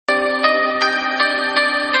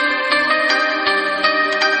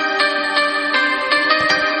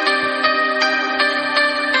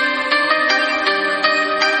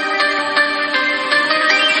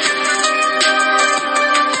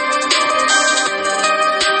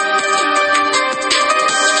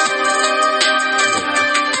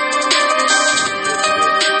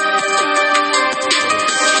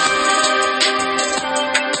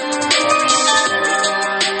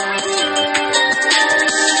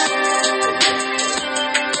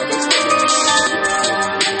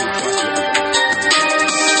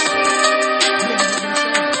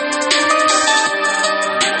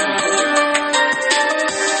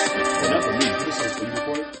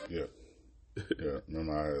Yeah,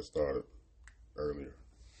 remember I had started earlier.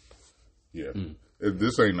 Yeah.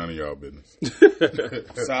 This ain't none of y'all business.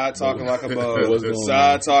 Side talking like a bug.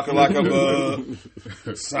 Side talking like a bug.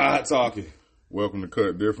 Side talking. Welcome to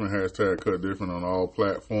Cut Different. Hashtag Cut Different on all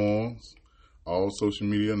platforms, all social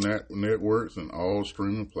media networks, and all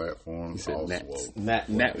streaming platforms. Network. Yes. Not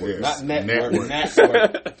network. Network.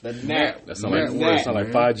 Network. The nat. That sound like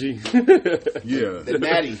 5G. Yeah. The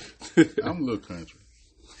natty. I'm a little country.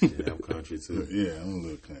 Yeah, I'm country too. Yeah, I'm a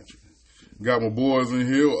little country. Got my boys in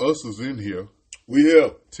here. Us is in here. We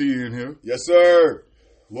here. T in here. Yes, sir.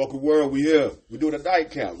 Welcome world. We here. We doing a night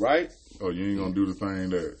count, right? Oh, you ain't gonna do the thing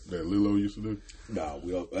that Lilo used to do? No,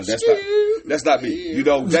 that's not me. You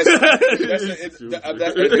know, again,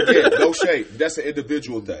 no shade. That's an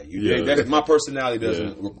individual thing. That's my personality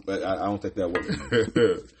doesn't. I don't think that works.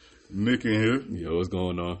 Nick in here. Yo, what's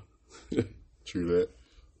going on? True that.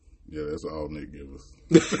 Yeah, that's all Nick give us.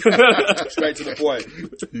 Straight to the point.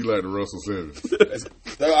 He like the Russell Simmons.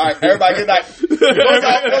 All right, everybody get that.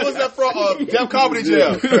 What was that from? Def Comedy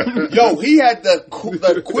Jam. Yo, he had the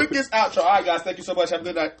quickest outro. All right, guys, thank you so much. Have a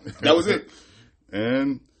good night. That was it.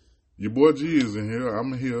 And your boy G is in here.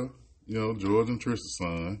 I'm here. You know, George and Tristan's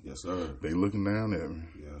son. Yes, sir. They looking down at me.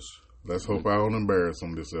 Yes. Let's hope I don't embarrass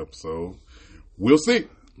them this episode. We'll see.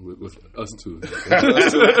 With us too.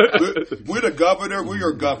 We're the governor. We're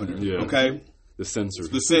your governor. Yeah. Okay? The censor.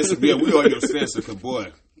 The censor. Yeah, we are your censor. Cause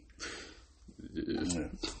boy. Yeah.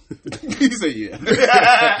 He said, yeah.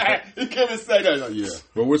 He couldn't say that. Like, yeah.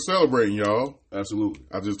 But we're celebrating, y'all. Absolutely.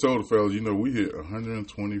 I just told the fellas, we hit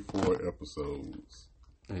 124 episodes.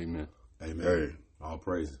 Amen. Hey. All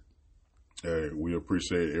praise. Hey, we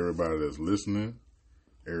appreciate everybody that's listening,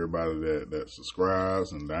 everybody that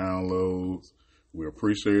subscribes and downloads. We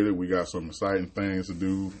appreciate it. We got some exciting things to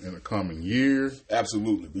do in the coming year.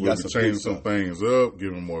 Absolutely. We'll be changing some things up,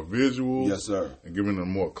 giving more visuals. Yes, sir. And giving them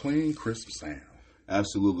more clean, crisp sound.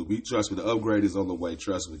 Absolutely. We trust me. The upgrade is on the way.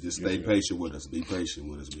 Trust me. Just stay patient with us. Be patient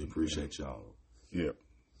with us. We appreciate y'all. Yeah.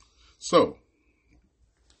 So,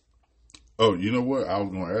 you know what? I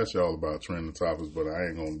was going to ask y'all about trending topics, but I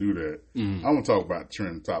ain't going to do that. I'm going to talk about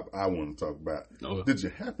trending topics I want to talk about. Oh. Did you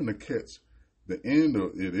happen to catch the end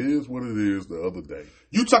of It Is What It Is the other day?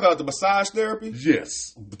 You talking about the massage therapy?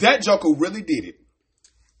 Yes. That joker really did it.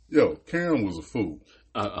 Yo, Karen was a fool.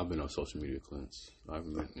 I've been on social media cleanse.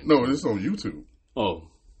 No, it's on YouTube. Oh.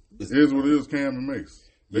 It Is What It Is, Cam and Mace.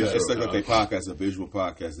 It's like their podcast, a visual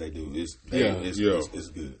podcast they do. It's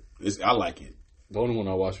good. I like it. The only one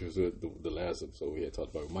I watched was the last episode we had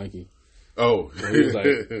talked about with Mikey. Oh. He was like,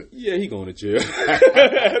 yeah, he going to jail.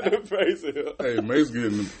 Hey, Mace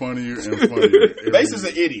getting funnier and funnier. Mace is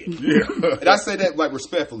an idiot. Yeah. And I say that like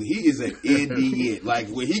respectfully. He is an idiot. Like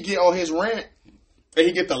when he get on his rant and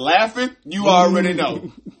he get to laughing, you already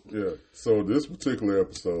know. Yeah. So this particular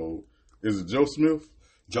episode, is it Joe Smith?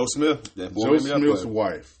 Joe Smith. That boy Joe Smith's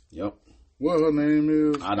wife. Yep. What her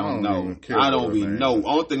name is? I don't know. I don't even know.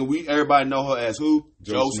 Only thing everybody know her as who?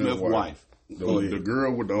 Joe Smith's wife. The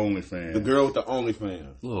girl with the OnlyFans. The girl with the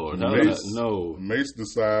OnlyFans. Lord, no. Mace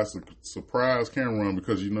decides to surprise Cameron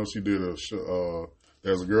because she did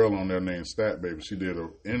there's a girl on there named Stat Baby. She did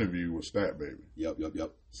an interview with Stat Baby.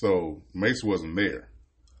 Yep. So Mace wasn't there.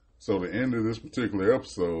 So the end of this particular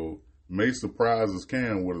episode, Mace surprises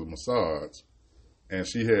Cam with a massage, and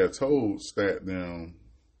she had told Stat and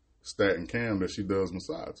Cam that she does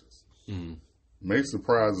massages. Mm-hmm. Mace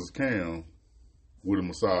surprises Cam with a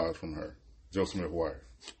massage from her, Joe Smith's wife.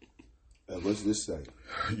 And what's this say?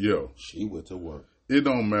 Yo, she went to work. It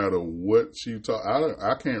don't matter what she talk.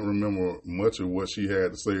 I can't remember much of what she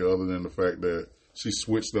had to say other than the fact that she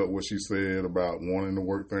switched up what she said about wanting to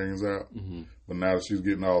work things out. Mm-hmm. But now that she's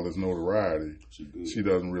getting all this notoriety, she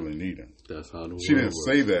doesn't really need him. That's how she didn't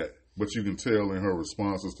say that, but you can tell in her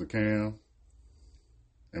responses to Cam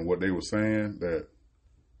and what they were saying that,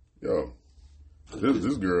 yo,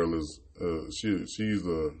 this girl is she's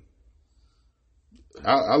a.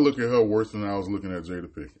 I look at her worse than I was looking at Jada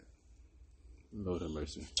Pinkett. Lord have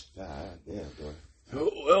mercy. God damn, boy. Oh,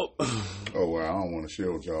 well. I don't want to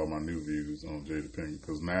share with y'all my new views on Jada Pinkett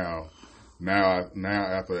because now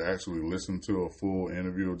after actually listening to a full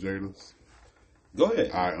interview of Jada's, go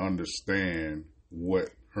ahead. I understand what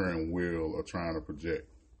her and Will are trying to project,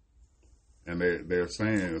 and they're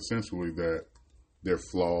saying essentially that they're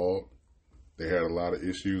flawed. They had a lot of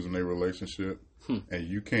issues in their relationship, and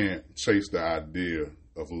you can't chase the idea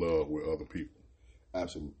of love with other people.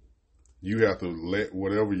 Absolutely. You have to let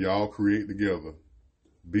whatever y'all create together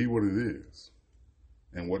be what it is.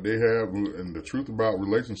 And what they have, and the truth about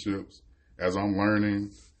relationships, as I'm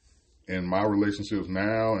learning in my relationships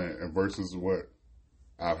now and versus what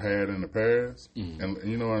I've had in the past, and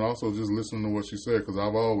and also just listening to what she said, because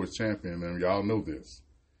I've always championed them. Y'all know this.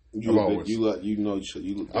 I love Will. Yeah,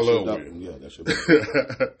 that's your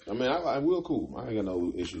I mean, I Will cool. I ain't got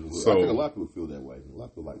no issues with Will. So, I think a lot of people feel that way. A lot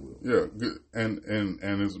of people like Will. Yeah, good.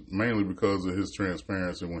 And it's mainly because of his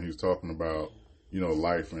transparency when he's talking about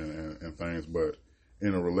life and things. But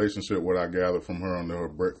in a relationship, what I gathered from her on her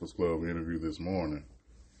Breakfast Club interview this morning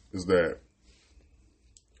is that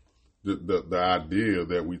the idea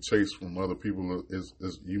that we chase from other people is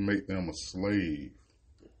you make them a slave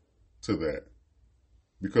to that.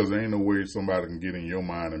 Because there ain't no way somebody can get in your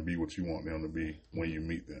mind and be what you want them to be when you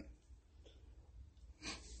meet them.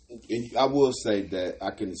 And I will say that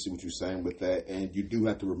I can see what you're saying with that, and you do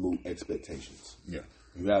have to remove expectations. Yeah.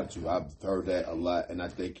 You have to. I've heard that a lot, and I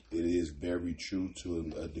think it is very true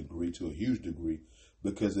to a degree, to a huge degree,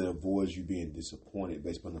 because it avoids you being disappointed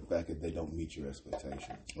based on the fact that they don't meet your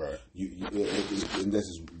expectations. Right. And this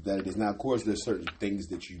is that it is. Now, of course, there's certain things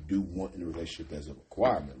that you do want in a relationship as a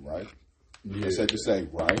requirement, right? Yeah. It's safe to say,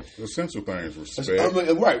 right? Essential things, respect.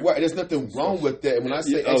 Right. There's nothing wrong with that. When I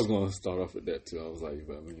say, I was going to start off with that too. I was like,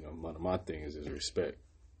 my thing is respect.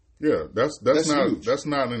 Yeah, that's not huge. That's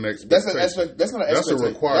not an expectation. That's not an expectation. That's a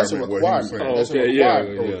requirement. That's a requirement. That's a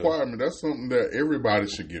requirement. A requirement. That's something that everybody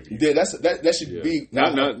should give you. Yeah, that should be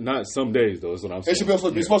not some days though. That's what I'm saying. It should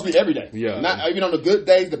be supposed to be every day. Yeah, not even on the good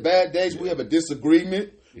days, the bad days. We have a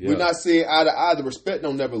disagreement. Yeah. We're not seeing eye to eye. The respect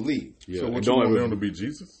don't never leave. Yeah. So what you want them to be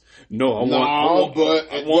Jesus? No, I want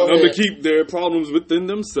them to keep their problems within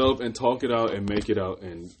themselves and talk it out and make it out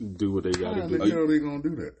and do what they got to do. They gonna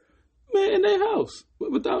do that? Man, in their house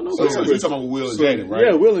without no. So you're talking about Will and Jaden, right?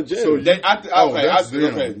 Yeah, Will and Jaden. So that's what I'm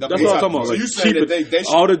talking about. Like, keep it.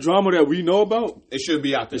 All the drama that we know about, it shouldn't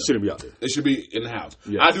be out there. It shouldn't be out there. It should be in the house.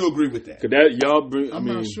 Yeah. I do agree with that. Cause that y'all bring. I'm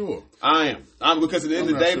not sure. I am. Because at the end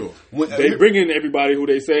of the day, sure. They bring in everybody who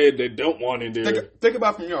they said they don't want in there. Think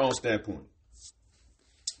about it from your own standpoint.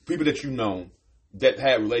 People that you know that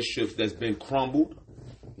had relationships that's been crumbled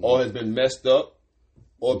or has been messed up,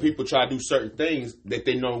 or people try to do certain things that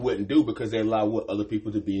they know wouldn't do because they allow other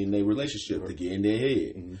people to be in their relationship, to get in their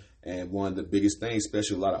head. Mm-hmm. And one of the biggest things,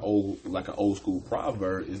 especially an old school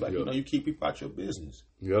proverb, is like, you keep people out your business.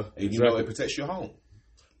 Yeah. And it protects your home.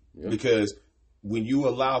 Yeah. Because when you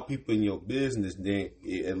allow people in your business, then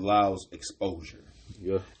it allows exposure.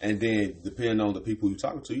 Yeah. And then depending on the people you're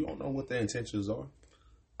talking to, you don't know what their intentions are.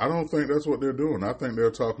 I don't think that's what they're doing. I think they're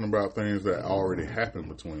talking about things that already happened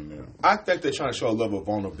between them. I think they're trying to show a level of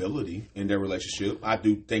vulnerability in their relationship. I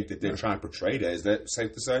do think that they're trying to portray that. Is that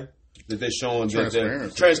safe to say? That they're showing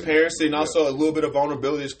transparency and also a little bit of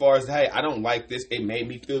vulnerability as far as, hey, I don't like this. It made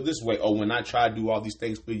me feel this way. Or when I tried to do all these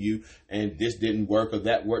things for you and this didn't work or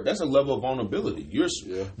that worked. That's a level of vulnerability.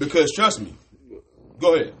 Because trust me.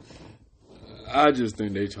 Go ahead. I just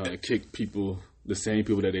think they're trying to kick people, the same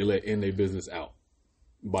people that they let in their business out.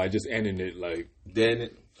 By just ending it like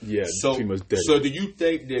then, pretty much dead. So, do you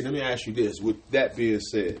think that? Let me ask you this: with that being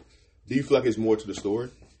said, do you feel like it's more to the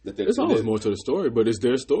story? It's always more to the story, but it's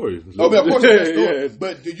their story. Oh, but of course, it's their story. Yeah.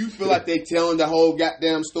 But do you feel like they telling the whole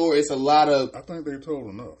goddamn story? It's a lot of. I think they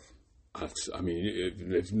told enough. I mean,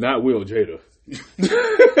 if not Will, Jada.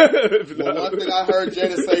 Well, one thing I heard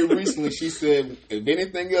Jada say recently, she said, if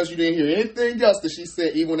anything else, you didn't hear anything else that she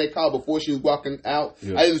said, even when they called before she was walking out.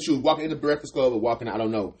 Yeah. Either she was walking in the Breakfast Club or walking out, I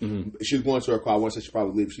don't know. Mm-hmm. She was going to her car. I want to say she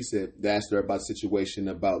probably leave. She said, they asked her about the situation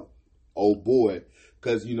about old boy,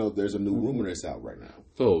 because, there's a new rumor that's out right now.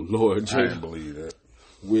 Oh, Lord, Jada. I didn't believe that.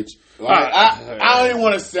 Which, I don't even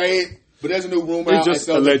want to say it, but there's a new rumor out. Just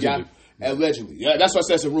allegedly. Allegedly. Yeah, that's why I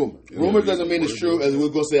said it's a rumor. Rumor doesn't mean it's true, as we're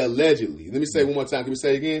going to say allegedly. Let me say it one more time. Can we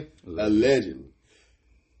say it again? Allegedly.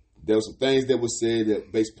 There were some things that were said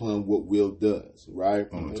that based upon what Will does, right?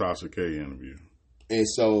 On the Tasha K interview. And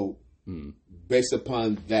so, based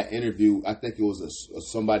upon that interview, I think it was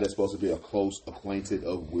somebody that's supposed to be a close acquaintance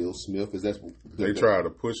of Will Smith. Is that they try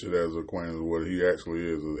to push it as acquaintance of what he actually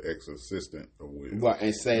is, an ex-assistant of Will. Right,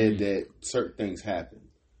 and saying that certain things happen.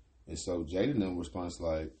 And so Jada then responds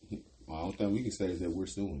like, I don't think we can say is that we're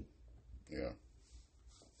suing. Yeah.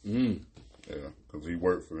 Yeah, because he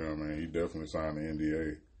worked for them and he definitely signed the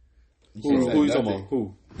NDA. Who you talking about?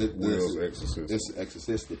 Who? Will's ex-assistant. This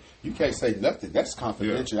ex-assistant. You can't say nothing. That's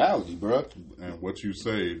confidentiality, bro. And what you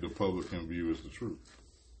say, the public can view as the truth.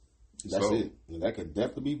 That's it. And that could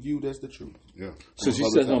definitely be viewed as the truth. Yeah. So she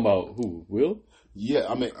said something about who? Will? Yeah,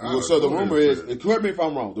 I mean, so the rumor is, correct me if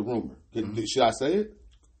I'm wrong, the rumor. Should I say it?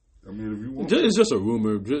 I mean, if you want, it's just a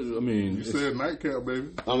rumor. You said nightcap, baby.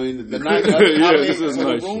 I mean, the nightcap.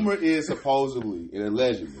 The rumor is supposedly and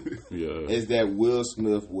allegedly is that Will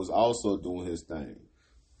Smith was also doing his thing,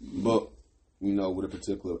 but with a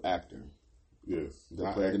particular actor. Yes, The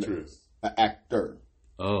not player- actress. An actor.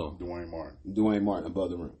 Oh, Dwayne Martin. Dwayne Martin,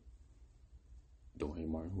 Above the Rim. Dwayne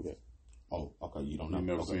Martin, who that? Oh, okay. You don't know. You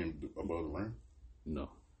never Okay. seen Above the Rim? No.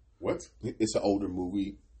 What? It's an older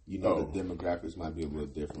movie. Oh. The demographics might be a little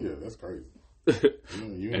different. Yeah, that's crazy.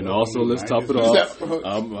 And also, let's top it off.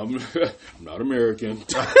 I'm not American.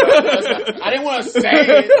 I didn't want to say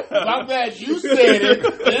it. But I'm glad you said it.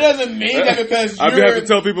 It doesn't mean that because I you're... have to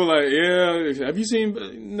tell people like, yeah, have you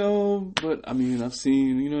seen? No, but I mean, I've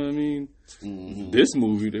seen. You know what I mean? Mm-hmm. This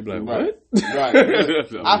movie, they be like, what? Right.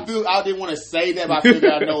 I didn't want to say that, but I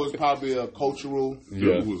figured I know it's probably a cultural...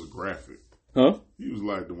 Yeah. It was graphic. Huh? He was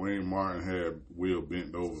like Dwayne Martin had Will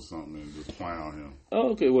bent over something and just clown him.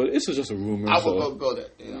 Oh, okay. Well, this is just a rumor. I so will go there.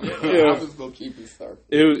 Yeah. I'm just going to keep it surface.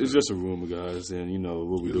 it's just a rumor, guys, and you know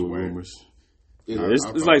what we It's do with weird. rumors. I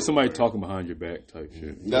It's like somebody talking behind your back type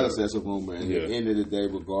shit. That's a rumor. And at the end of the day,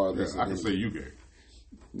 regardless... I can say you gay.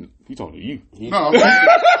 He talking to you. No,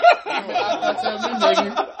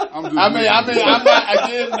 I'm I'm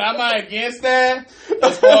not against that.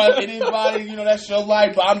 As far as anybody, that's your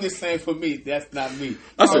life. But I'm just saying, for me, that's not me.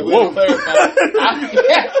 I said, we'll whoa. clarify.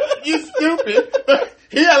 You stupid.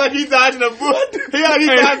 He act like he's dodging a bullet. He act like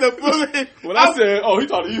he's dodging a bullet. When I said, "Oh, he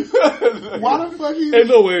talking to you," Why the fuck he? Ain't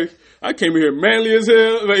no way. I came in here manly as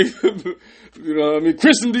hell. Like, you know what I mean?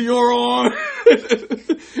 Christian Dior on,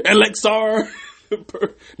 Alexar,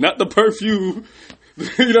 not the perfume.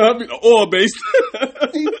 You know what I mean? Oil based.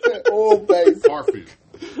 Oil based. Parfait.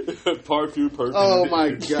 Perfume. Oh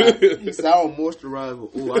my god! He said, "I don't moisturize,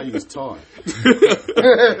 but I use Tarte."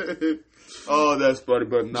 Oh, that's funny,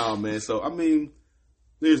 but nah, man. So I mean,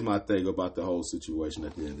 here's my thing about the whole situation.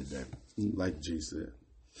 At the end of the day, like G said,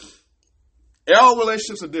 all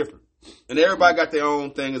relationships are different, and everybody got their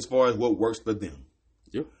own thing as far as what works for them.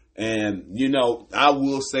 Yep. And I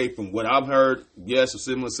will say from what I've heard, yes,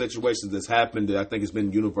 similar situations that's happened that I think it's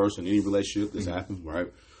been universal in any relationship that's happened,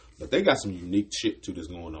 right? But they got some unique shit too that's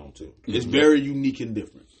going on too. It's very unique and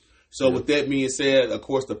different. So with that being said, of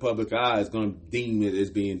course, the public eye is going to deem it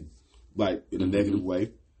as being like in a negative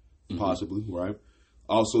way, possibly, right?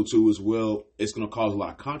 Also, too, as well, it's going to cause a lot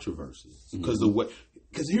of controversy because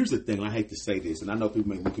here's the thing. I hate to say this, and I know people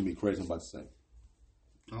may look at me crazy. I'm about to say,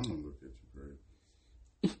 I'm gonna look at you crazy.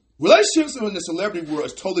 relationships in the celebrity world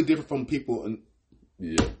is totally different from people, and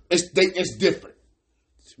it's different.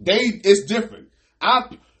 It's different.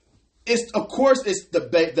 Of course, it's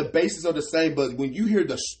the bases are the same, but when you hear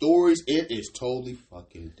the stories, it is totally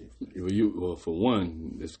fucking different. Well, for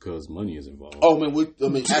one, it's because money is involved. Oh man,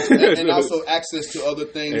 and also access to other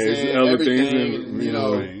things and other everything, things and,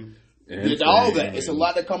 and all that. It's a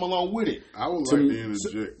lot that come along with it. I would like to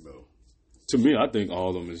interject though. To me, I think all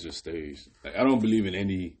of them is just staged. Like, I don't believe in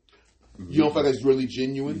any. You don't feel like it's really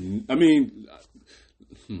genuine? I mean,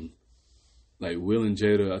 like Will and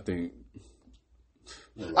Jada, I think.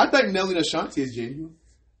 I think Nelly and Ashanti is genuine.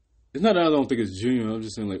 It's not that I don't think it's genuine. I'm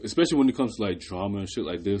just saying, like, especially when it comes to like drama and shit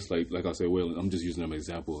like this. Like I said, Will. I'm just using them as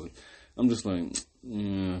an example. I'm just like,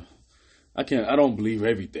 I don't believe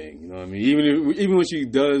everything. You know what I mean? Even when she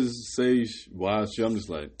does say wild shit, I'm just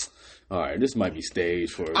like, all right, this might be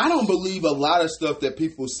staged for. I don't believe a lot of stuff that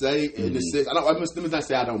people say in the sense. Let me not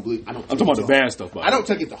say I don't believe. I'm talking about the bad stuff. I don't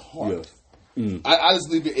take it to heart. Yeah. I just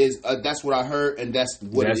leave it as that's what I heard, and that's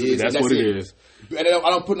what it is. That's what it is. And I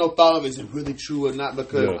don't put no thought of is it really true or not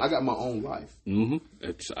because I got my own life.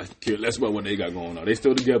 I care less about what they got going on. They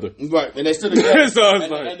still together, right? And they still together. So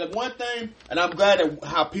and the one thing, and I'm glad that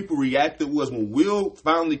how people reacted was when Will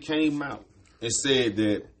finally came out and said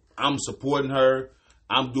that I'm supporting her.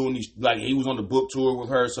 I'm doing these, like he was on the book tour with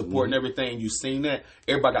her, supporting everything. You seen that?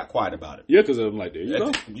 Everybody got quiet about it. Yeah, because I'm like, there you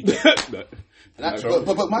go.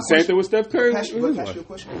 But my same thing with Steph Curry. Ask you a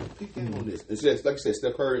question. Pick in on this. It says, like I said,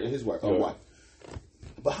 Steph Curry and his wife. Wife.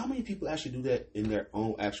 But how many people actually do that in their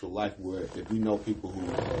own actual life? Where if we know people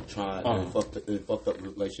who are trying and fucked up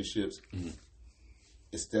relationships,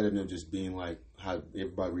 instead of them just being like how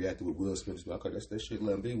everybody reacted with Will Smith, okay, that's that shit.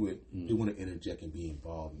 Let them be with. They want to interject and be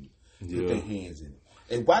involved and put their hands in it.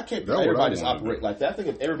 And why can't everybody just operate like that? I think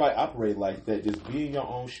if everybody operated like that, just be in your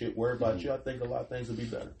own shit, worry about you, I think a lot of things would be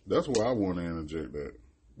better. That's why I want to interject that.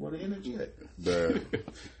 Want to interject? That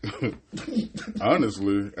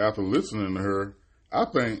honestly, after listening to her, I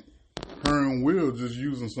think her and Will just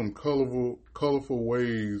using some colorful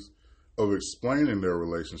ways of explaining their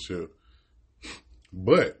relationship.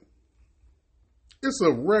 But it's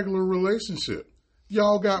a regular relationship.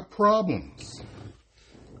 Y'all got problems.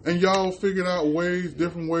 And y'all figured out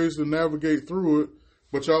different ways to navigate through it.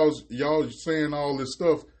 But y'all saying all this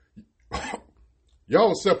stuff. Y'all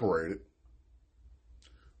are separated.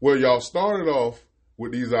 Well, y'all started off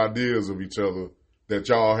with these ideas of each other that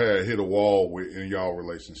y'all had hit a wall with in y'all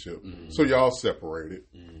relationship. So y'all separated.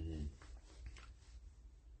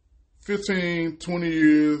 15, 20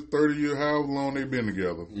 years, 30 years, however long they've been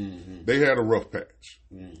together. They had a rough patch.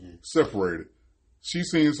 Separated. She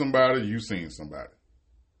seen somebody, you seen somebody.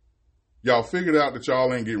 Y'all figured out that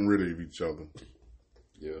y'all ain't getting rid of each other.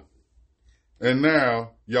 Yeah. And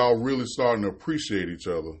now y'all really starting to appreciate each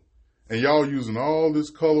other. And y'all using all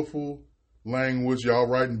this colorful language. Y'all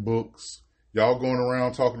writing books. Y'all going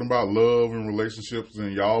around talking about love and relationships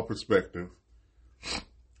in y'all perspective.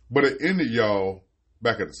 But it ended y'all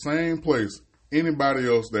back at the same place anybody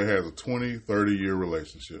else that has a 20, 30-year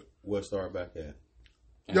relationship. Where start back at?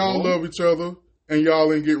 Y'all love each other, and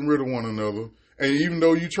y'all ain't getting rid of one another. And even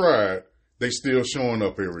though you tried, they still showing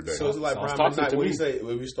up every day. So it's like Sounds Brian toxic McKnight. to What me. you say?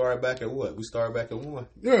 We started back at what? We started back at 1.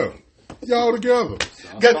 Yeah. Y'all together.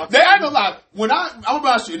 They ain't gonna lie. When I'm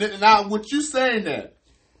about you, now what you saying that,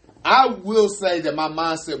 I will say that my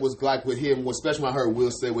mindset was like with him, especially when I heard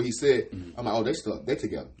Will say what he said. I'm like, oh, they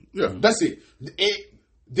together. Yeah. That's it.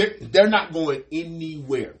 They're not going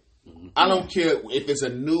anywhere. I don't care if it's a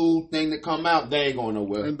new thing that come out, they ain't going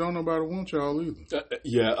nowhere. And don't nobody want y'all either.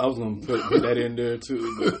 Yeah, I was gonna put that in there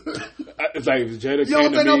too. But it's like if Jada You came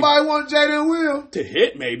don't to think me nobody want Jada and Will? to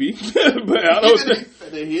hit, maybe, but I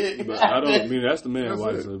don't. They hit. But I don't. I mean, that's the man That's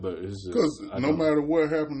wife. it. But it's just Because I no don't. matter what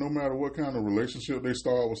happened, no matter what kind of relationship they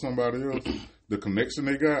start with somebody else, the connection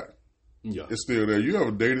they got Yeah, is still there. You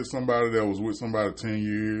ever dated somebody that was with somebody 10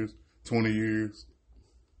 years, 20 years?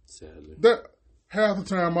 sadly. That half the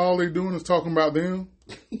time all they doing is talking about them.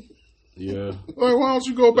 Yeah. Like, why don't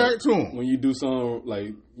you go back to them? When you do something like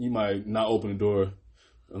you might not open the door.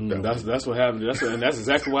 That's what happened. And that's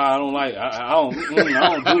exactly why I don't like. I don't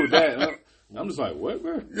do that. I'm just like, what,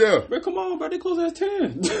 bro? Yeah. Bro, come on, bro. They close at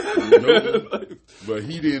 10. But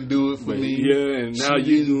he didn't do it for me. Yeah, and now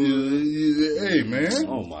She you do it. didn't do it. Hey, man.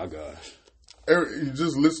 Oh my gosh.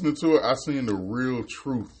 Just listening to it, I seen the real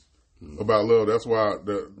truth about love. That's why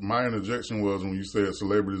my interjection was when you said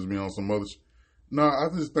celebrities be on some other No, I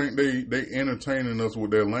just think they entertaining us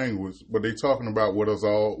with their language, but they talking about what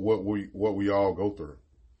we all go through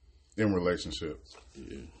in relationships.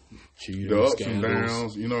 Yeah. Cheating, The ups scandals. and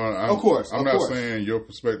downs, you know. Of course, I'm not saying your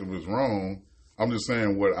perspective is wrong. I'm just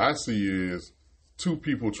saying what I see is two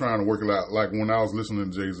people trying to work it out. Like when I was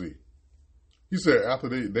listening to Jay-Z, he said after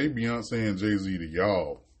they Beyonce and Jay-Z to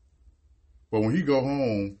y'all, but when he go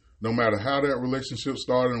home, no matter how that relationship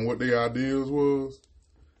started and what their ideas was,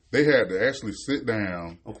 they had to actually sit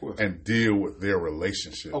down and deal with their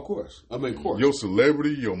relationship. Of course. I mean, of course. Your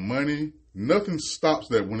celebrity, your money, nothing stops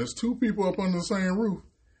that. When it's two people up under the same roof,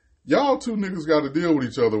 y'all two niggas got to deal with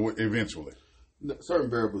each other eventually. Certain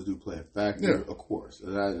variables do play a factor, Yeah. of course.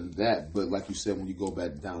 That, but like you said, when you go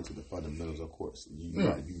back down to the fundamentals, of course, you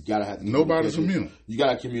gotta have Nobody's immune. You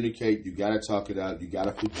gotta communicate. You gotta talk it out. You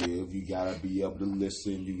gotta forgive. You gotta be able to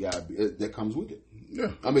listen. You gotta be. That comes with it.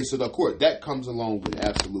 Yeah. I mean, so of course that comes along with it,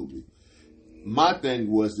 absolutely. My thing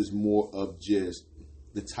was just more of just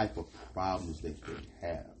the type of problems they could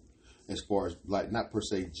have, as far as like not per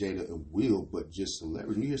se Jada and Will, but just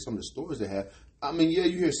celebrities. You hear some of the stories they have. I mean, yeah,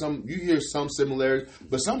 you hear some similarities,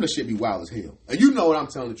 but some of the shit be wild as hell. And you know what I'm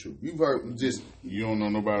telling the truth. You've heard just You don't know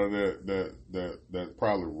nobody that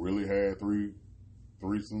probably really had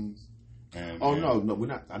threesomes. And no, we're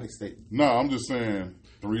not. I didn't say. No, I'm just saying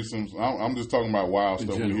threesomes. I'm just talking about wild In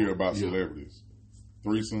stuff general, we hear about yeah. celebrities.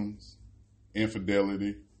 Threesomes,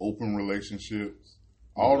 infidelity, open relationships,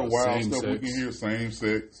 all the wild same stuff we sex. can hear. Same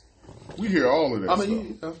sex. We hear all of that I stuff.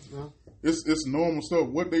 mean, It's normal stuff.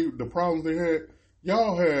 The problems they had,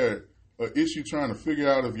 y'all had an issue trying to figure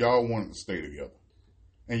out if y'all wanted to stay together.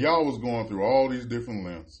 And y'all was going through all these different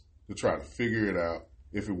lengths to try to figure it out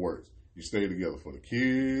if it works. You stay together for the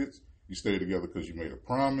kids. You stay together because you made a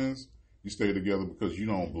promise. You stay together because you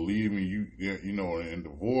don't believe in in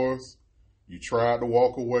divorce. You tried to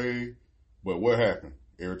walk away, but what happened?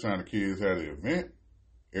 Every time the kids had an event,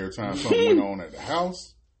 every time something went on at the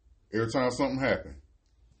house, every time something happened,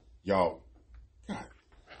 y'all, God,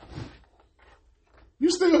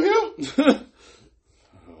 you still here?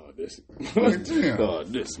 Like,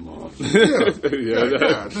 damn. This month. Yeah, yeah.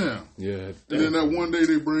 God damn. Yeah. And then that one day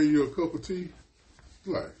they bring you a cup of tea,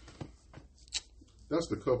 like, that's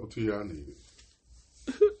the cup of tea I needed.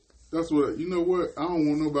 That's what, you know what? I don't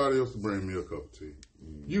want nobody else to bring me a cup of tea.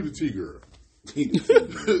 You the tea girl.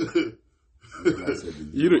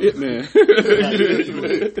 You the it man.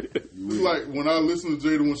 It's like when I listened to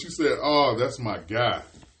Jada when she said, "Oh, that's my guy,"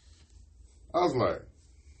 I was like,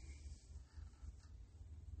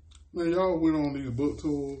 "Man, y'all went on these book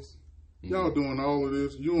tours Y'all doing all of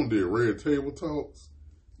this. You on their red table talks.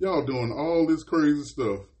 Y'all doing all this crazy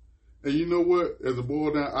stuff. And you know what? As a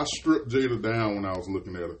boy down, I stripped Jada down when I was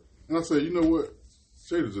looking at her. And I said, you know what?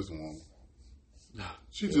 Jada's just a woman.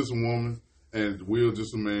 She's just a woman, and Will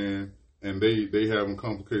just a man, and they having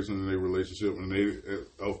complications in their relationship, and they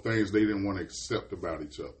of things they didn't want to accept about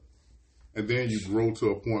each other. And then you grow to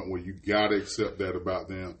a point where you gotta accept that about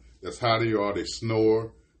them. That's how they are. They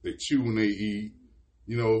snore, they chew when they eat.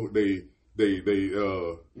 You know, they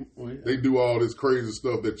do all this crazy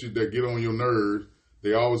stuff that get on your nerves.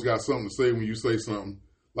 They always got something to say when you say something.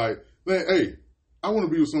 Like, hey, I want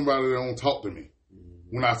to be with somebody that don't talk to me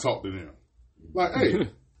when I talk to them. Like, hey,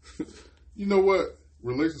 you know what?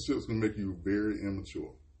 Relationships can make you very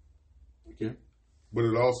immature. Okay. But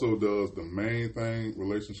it also does, the main thing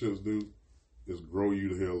relationships do is grow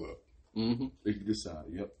you the hell up. Mm-hmm. They can decide.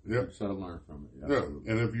 Yep. Try to learn from it.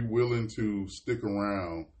 Yeah. And if you're willing to stick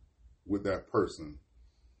around with that person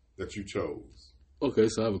that you chose. Okay,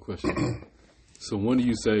 so I have a question. So when do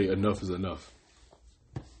you say enough is enough?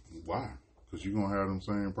 Why? Because you're going to have them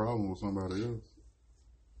same problem with somebody else.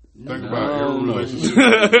 Think about every relationship.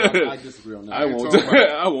 I disagree on that.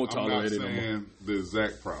 I won't tolerate it anymore. I'm not saying the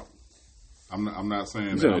exact problem. I'm not saying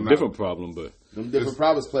it's a different problem, but them different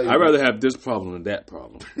problems play. I'd rather have this problem than that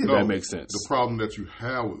problem. No, that makes sense. The problem that you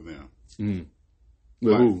have with them. Mm.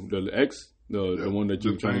 With who? The ex? The one that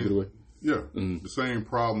you're trying to get away? Yeah. The same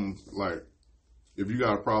problems, like, if you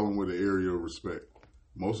got a problem with the area of respect,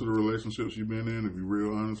 most of the relationships you've been in, if you're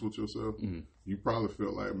real honest with yourself, you probably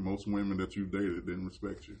felt like most women that you dated didn't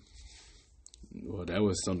respect you. Well, that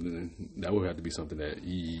would have to be something that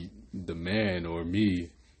the man or me,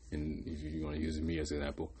 and if you want to use me as an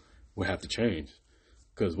example, would have to change.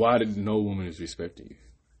 Because why did no woman is respecting you?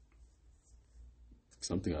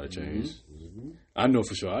 Something ought to change. Mm-hmm. I know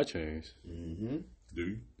for sure I changed. Mm-hmm. Do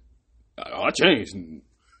you? I changed.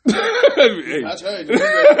 Hey. I changed.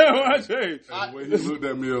 I changed. The way he looked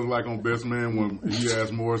at me was like on Best Man when he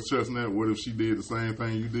asked Morris Chestnut, what if she did the same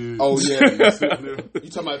thing you did? Oh, yeah. You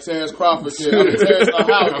talking about Terrence Crawford here. Terrence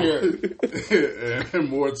Howard here. And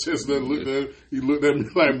Morris Chestnut looked at me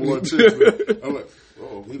like Morris Chestnut. I'm like,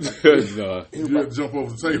 oh, he would jump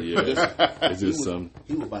over the table. Yeah, it's just something.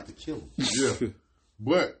 He was about to kill him. Yeah.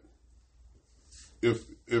 But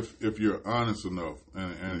if you're honest enough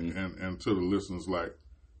and to the listeners, like,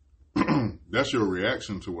 that's your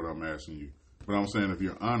reaction to what I'm asking you. But I'm saying if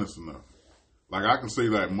you're honest enough, like I can say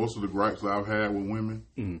like most of the gripes I've had with women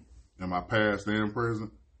in my past and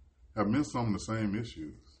present have been some of the same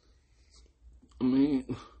issues. I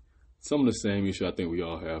mean, some of the same issue I think we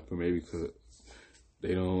all have, but maybe because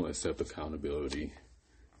they don't accept accountability.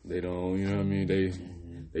 They don't, you know what I mean?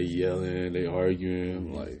 They yelling, they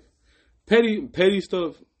arguing, like petty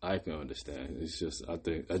stuff. I can understand. It's just I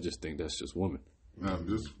just think that's just women. Now,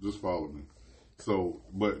 just follow me. So,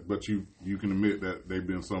 but you can admit that they've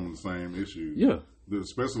been some of the same issues. Yeah.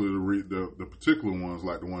 Especially the particular ones,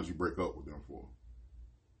 like the ones you break up with them for.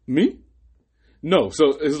 Me? No.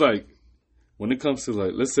 So it's like when it comes to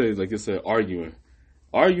like, let's say like you said, arguing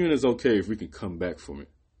is okay if we can come back from it.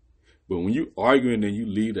 But when you arguing and you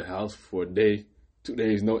leave the house for a day, 2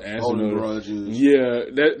 days, no answer, holding grudges. Yeah,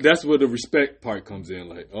 that's where the respect part comes in.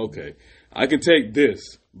 Like, okay, I can take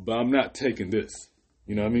this, but I'm not taking this.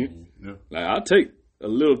 You know what I mean? Yeah. Like, I'll take a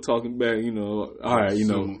little talking back, you know. All right, you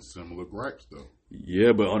know. Similar gripes, though.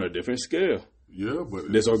 Yeah, but on a different scale. Yeah,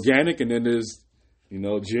 but there's organic and then there's, you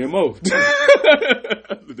know, GMO.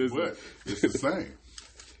 But it's the same.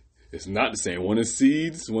 It's not the same. One is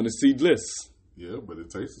seeds, one is seedless. Yeah, but it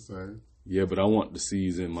tastes the same. Yeah, but I want the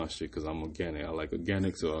seeds in my shit because I'm organic. I like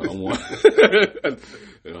organic, so I want.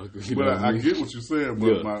 I get what you're saying,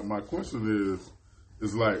 but my question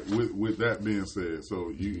is like with that being said,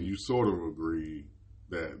 so you sort of agree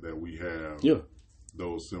that we have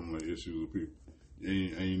those similar issues with people,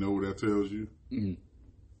 and you know what that tells you? Mm-hmm.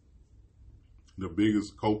 The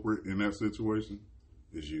biggest culprit in that situation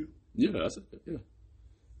is you. Yeah, that's it. Yeah,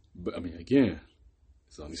 but I mean, again,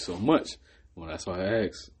 it's only so much. Well, that's why I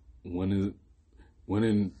asked. When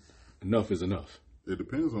enough is enough. It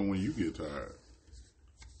depends on when you get tired.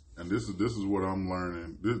 And this is what I'm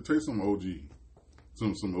learning. Take some OG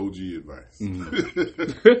advice.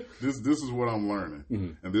 Mm-hmm. This is what I'm learning,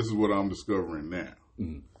 and this is what I'm discovering now.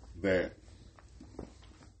 Mm-hmm. That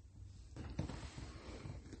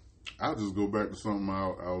I'll just go back to something I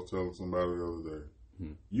was telling somebody the other day.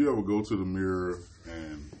 Mm-hmm. You ever go to the mirror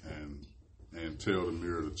and tell the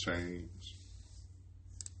mirror to change?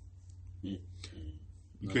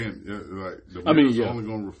 You can't, like, the mirror's only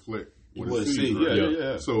going to reflect what it sees, right?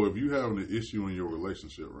 Yeah. So if you're having an issue in your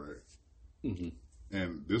relationship, right,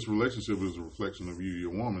 And this relationship is a reflection of you,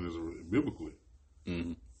 your woman, biblically.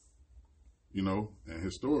 Mm-hmm. You know, and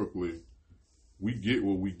historically, we get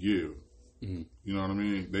what we give. Mm-hmm. You know what I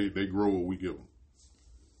mean? They grow what we give them.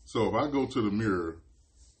 So if I go to the mirror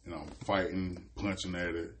and I'm fighting, punching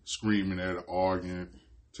at it, screaming at it, arguing,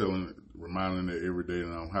 reminding it every day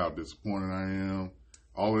that how disappointed I am,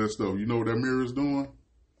 all of that stuff, you know what that mirror is doing?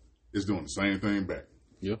 It's doing the same thing back.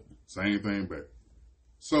 Yep. Same thing back.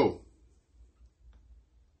 So,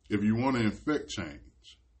 if you want to infect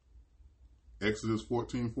change, Exodus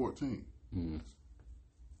 14:14. Mm-hmm.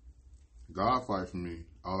 God fight for me.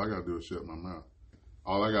 All I got to do is shut my mouth.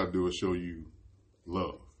 All I got to do is show you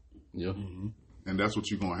love. Yep. Mm-hmm. And that's what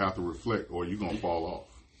you're going to have to reflect, or you're going to fall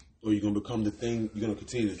off. Or you're going to become the thing, you're going to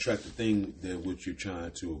continue to attract the thing that which you're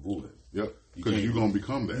trying to avoid. Yep. Because you're going to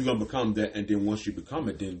become that. You're going to become that, and then once you become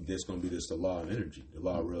it, then there's going to be the law of energy, the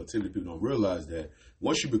law of relativity. People don't realize that.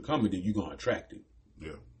 Once you become it, then you're going to attract it.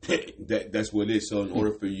 Yeah. That's what it is. So in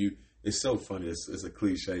order for you, it's so funny. It's a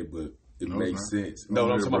cliche, but it makes sense.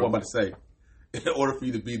 No, I'm talking about what I'm about to say. In order for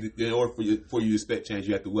you to for you to expect change,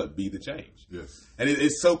 you have to what? Be the change. Yes. And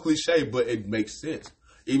it's so cliche, but it makes sense,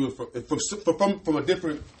 even from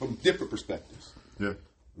different perspectives. Yeah.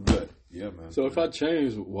 But yeah, man. So if I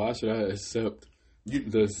change, why should I accept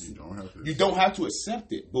this? You don't have to. You don't have to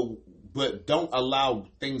accept it, but don't allow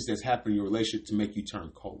things that's happening in your relationship to make you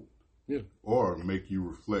turn cold. Yeah. Or make you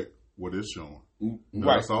reflect what it's showing.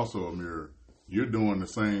 Right. That's also a mirror. You're doing the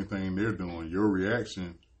same thing they're doing. Your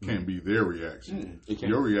reaction can't be their reaction.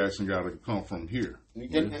 Your reaction got to come from here.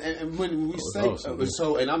 And when we say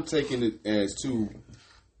so, and I'm taking it as to,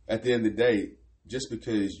 at the end of the day, just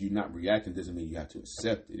because you're not reacting doesn't mean you have to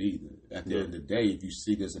accept it either. At the end of the day, if you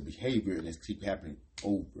see there's a behavior and it's keep happening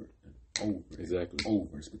over and over and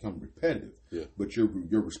over, it's become repetitive. Yeah. But your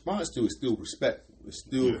response to it is still respectful. It's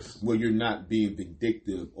still where you're not being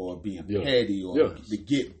vindictive or being petty or to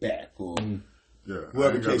get back or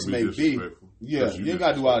whatever the case may be. Yeah, you ain't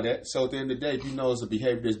got to do all that. So at the end of the day, if you know it's a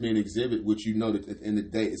behavior that's being exhibited, which you know that at the end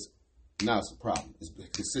of the day it's a problem. It's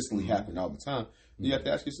consistently happening all the time. You have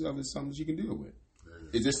to ask yourself, is it something that you can deal with?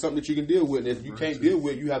 Is this something that you can deal with? And if you can't deal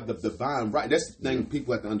with it, you have the divine right. That's the thing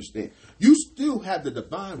people have to understand. You still have the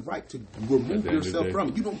divine right to remove yourself from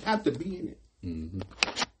it. You don't have to be in it. Mm-hmm.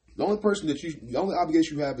 The only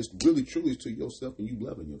obligation you have is really, truly to yourself and you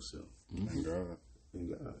loving yourself. And God. And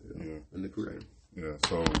God, and the Creator. Yeah,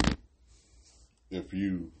 so if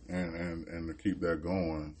you, and to keep that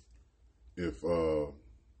going, if,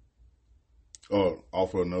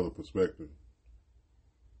 offer another perspective,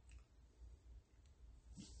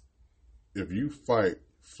 if you fight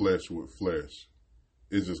flesh with flesh,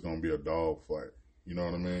 it's just going to be a dog fight. You know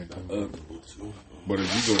what I mean? But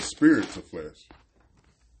if you go spirit to flesh,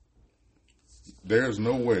 there's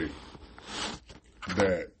no way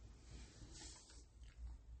that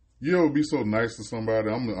you ever be so nice to somebody.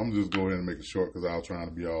 I'm just go ahead and make it short because I was trying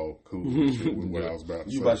to be all cool and shit with what I was about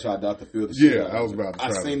to say. You about to try Dr. Phil the shit out. I was about to try.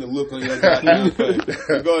 I seen the look on your goddamn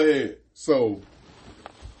face. Go ahead. So,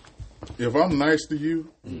 if I'm nice to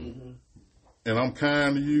you, and I'm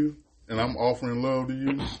kind to you, and I'm offering love to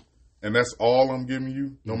you, and that's all I'm giving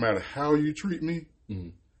you, no matter how you treat me,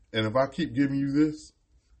 and if I keep giving you this,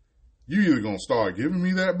 you either going to start giving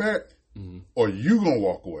me that back, or you going to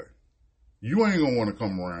walk away. You ain't going to want to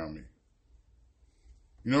come around me.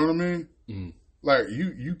 You know what I mean? Like,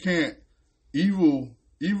 you can't, evil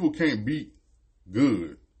can't beat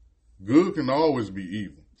good. Good can always be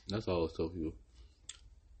evil. That's all I was telling you.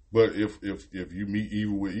 But if you meet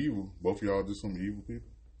evil with evil, both of y'all just some evil people.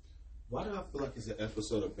 Why do I feel like it's an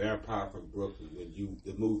episode of Vampire from Brooklyn when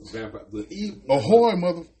the movie Vampire the evil? Ahoy,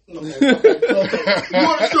 mother! Okay. You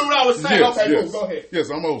understood what I was saying? Yes, okay, yes. cool. Go ahead. Yes,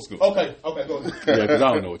 I'm old school. Okay, go ahead. Yeah, because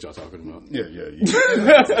I don't know what y'all talking about. Yeah.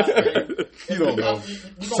 You don't know.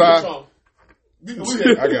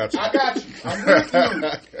 I got you.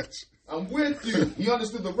 I'm with you. He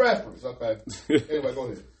understood the reference. Okay. Anyway, go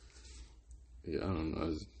ahead. Yeah, I don't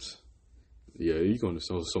know. You're going to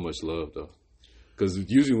show so much love, though. Because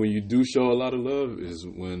usually when you do show a lot of love is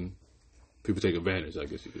when people take advantage, I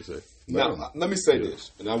guess you could say. Now, let me say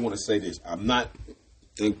this, and I want to say this. I'm not,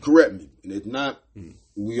 and correct me, and if not,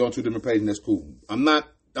 we on two different pages, and that's cool. I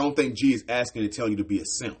don't think G is asking and telling you to be a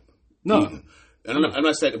simp. No. Either. And I'm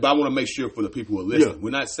not saying, but I want to make sure for the people who are listening,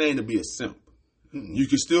 we're not saying to be a simp. You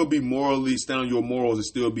can still be morally, stand on your morals and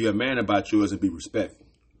still be a man about yours and be respectful.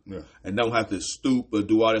 Yeah. And don't have to stoop or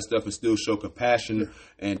do all that stuff and still show compassion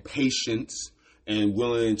and patience and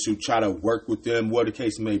willing to try to work with them, whatever the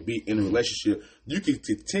case may be in a relationship. You can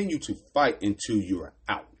continue to fight until you're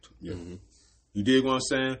out. Yeah. You dig what I'm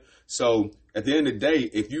saying? So At the end of the day,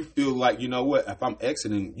 if you feel like, you know what, if I'm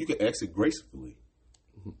exiting, you can exit gracefully.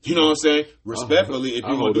 You know what I'm saying? Respectfully, if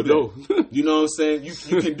you want to do that. You know what I'm saying? You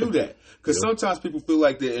can do that. Because sometimes people feel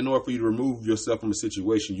like that in order for you to remove yourself from a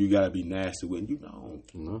situation, you got to be nasty with it. You don't.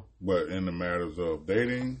 No. But in the matters of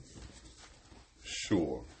dating,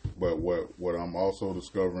 sure. But what I'm also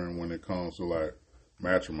discovering when it comes to like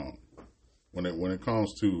matrimony, when it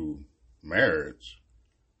comes to marriage,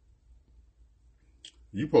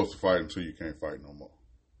 you supposed to fight until you can't fight no more.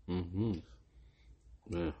 Mm-hmm.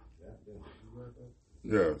 Yeah.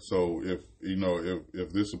 Yeah. So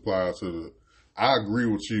if this applies to the, I agree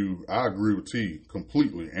with you. I agree with T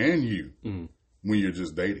completely, and you when you're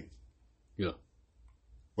just dating. Yeah.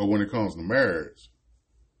 But when it comes to marriage,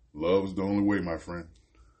 love is the only way, my friend.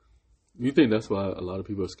 You think that's why a lot of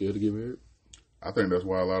people are scared to get married? I think that's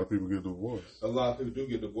why a lot of people get divorced. A lot of people do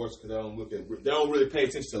get divorced because they don't really pay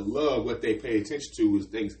attention to love. What they pay attention to is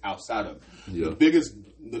things outside of it. Yeah.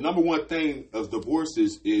 The number one thing of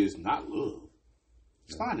divorces is not love.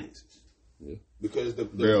 It's finances. Yeah. Because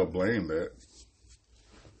they'll blame that.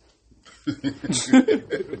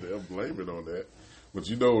 They'll blame it on that. But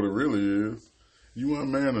you know what it really is? You weren't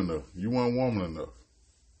man enough. You weren't woman enough.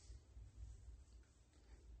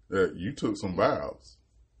 You took some vows.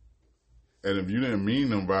 And if you didn't mean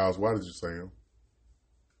them vows, why did you say them?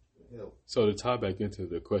 So to tie back into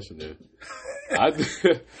the question there, I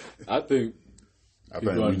think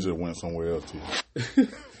we just went somewhere else here.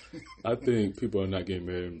 I think people are not getting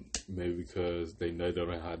married maybe because they know they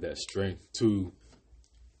don't have that strength to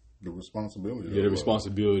the responsibility. Yeah, the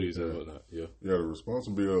responsibilities and whatnot. Yeah. Yeah, the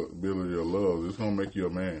responsibility of love, it's gonna make you a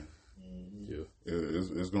man. Yeah.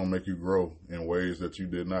 It's gonna make you grow in ways that you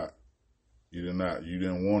did not. You did not. You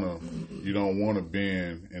don't wanna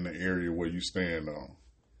bend in the area where you stand on.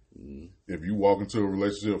 If you walk into a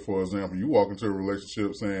relationship, for example,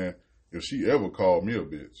 saying, if she ever called me a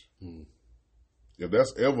bitch, if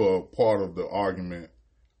that's ever a part of the argument,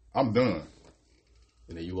 I'm done.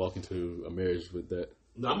 And then you walk into a marriage with that.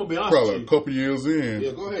 No, I'm gonna be honest. Probably a couple years in.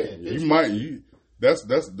 Yeah, go ahead. That's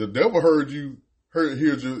the devil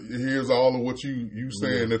hears all of what you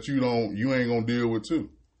saying that you ain't gonna deal with too.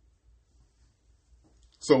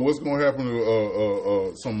 So what's gonna happen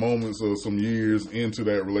to some moments or some years into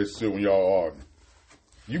that relationship when y'all arguing?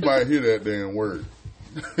 You might hear that damn word.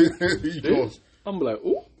 I'm like,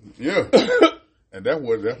 ooh. Yeah. And that's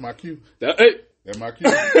my cue. That's my cue.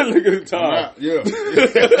 Look at the time. Yeah.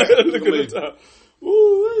 Look at the time.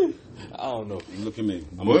 Ooh, I don't know. Look at me.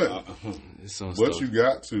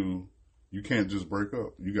 You can't just break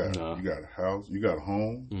up. You got a house, you got a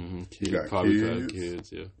home, you got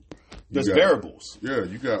kids. Yeah. There's variables. Yeah,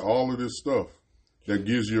 you got all of this stuff that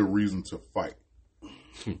gives you a reason to fight.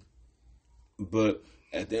 But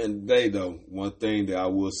at the end of the day, though, one thing that I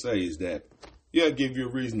will say is that give you a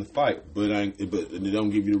reason to fight, but they don't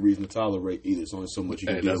give you the reason to tolerate either. It's only so much you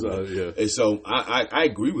can do. And so I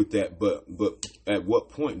agree with that. But at what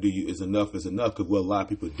point is enough? Because what a lot of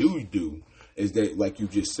people do is that, like you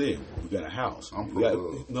just said, we got a house. I'm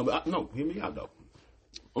pro love. No, hear me out though.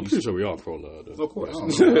 I'm pretty sure we are pro love. Of course.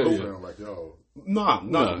 Like y'all.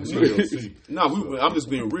 I'm just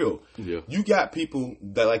being real. Yeah. You got people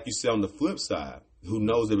that, like you said, on the flip side, who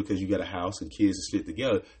knows that because you got a house and kids and shit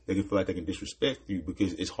together, they can feel like they can disrespect you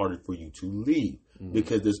because it's harder for you to leave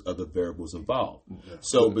because there's other variables involved. Yeah.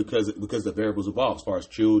 So because the variables involved as far as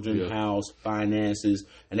children, house, finances,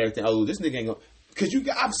 and everything. Oh, this nigga ain't gonna. Because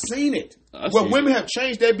I've seen it. Women have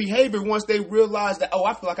changed their behavior once they realize that,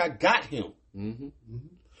 I feel like I got him. Mm-hmm.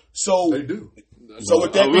 So they do. So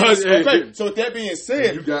with that being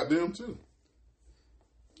said, you got them too.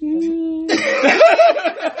 You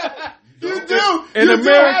do. In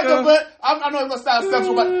America, but I know it's gonna sound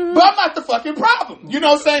sexual, but I'm not the fucking problem. You know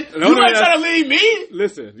what I'm saying? You ain't trying to leave me.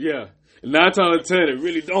 Listen, 9 times out of 10, it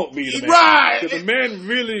really don't be the man. Right. Because the man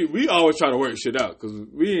really, we always try to work shit out because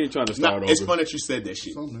we ain't trying to start over. It's funny that you said that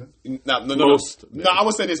shit. No, I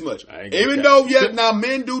would say this much. Even though,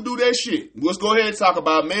 men do that shit. Let's go ahead and talk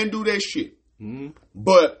about men do that shit. Mm-hmm.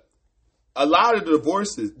 But a lot of the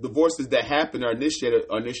divorces that happen are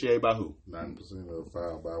initiated by who? 90% are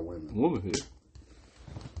filed by women. Women here.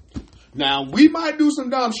 Now, we might do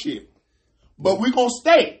some dumb shit, but we're going to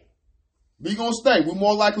stay. We're going to stay. We're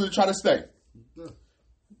more likely to try to stay.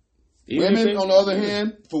 Women, on the other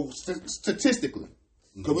hand, statistically,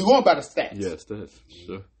 because we're going by the stats. Yeah, stats.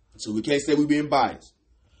 Sure. So we can't say we're being biased.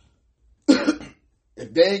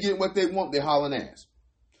 If they ain't getting what they want, they're hauling ass.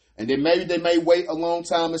 And then maybe they may wait a long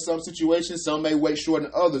time in some situations. Some may wait shorter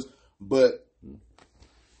than others. But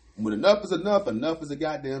when enough is enough is a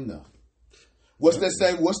goddamn enough. What's that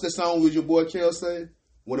saying? What's the song with your boy Kel say?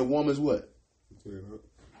 When a woman's what?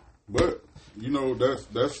 But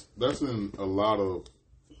that's in a lot of.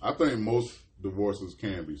 I think most divorces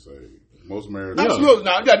can be saved. Most marriages. Absolutely,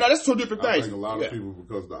 no, that's two different I things. think a lot of people,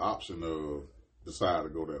 because the option of decide to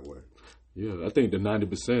go that way. Yeah, I think the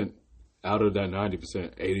 90%, out of that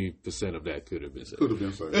 90%, 80% of that could have been saved. Could have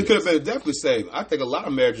been saved. It could have been definitely saved. I think a lot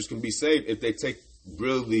of marriages can be saved if they take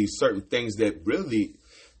really certain things that really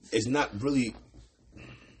is not really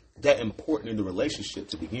that important in the relationship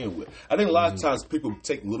to begin with. I think a lot of times people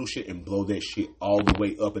take little shit and blow that shit all the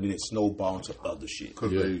way up, and then it snowballs into other shit.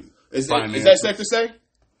 Is that safe to say?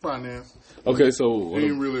 Finance. Okay, so It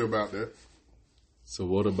ain't really about that. So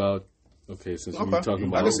what about? Okay, since we were talking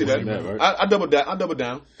about I can see that. right? I double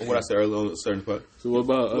down on what I said earlier on a certain part. So what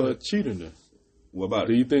about cheating then? What about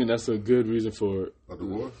Do it? you think that's a good reason for A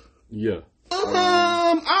divorce? Yeah.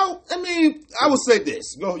 I would say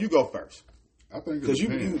this. You go first. I think Because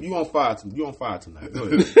it you on fire. You on fire tonight. Go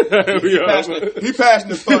ahead. He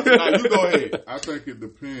passionate fuck tonight. You go ahead. I think it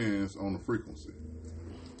depends on the frequency.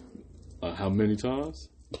 How many times?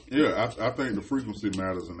 Yeah, I think the frequency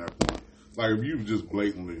matters in that point. Like if you just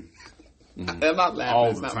blatantly I'm not laughing. all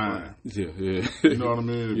It's the not time, Yeah, yeah. you know what I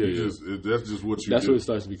mean? If Yeah, you yeah. that's just what you That's do. when it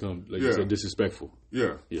starts to become, like you said, disrespectful.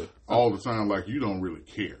 Yeah, Yeah. all the time. Like you don't really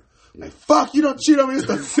care. Like, fuck, you don't cheat on me. It's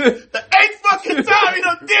the 8th fucking time you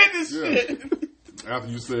done did this Yeah. shit. After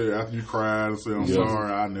you cried and said, I'm Yeah. sorry,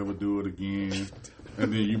 I'll never do it again.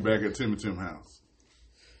 And then you back at Tim house.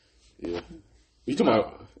 Yeah. You talking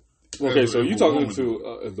about? Okay, so you talking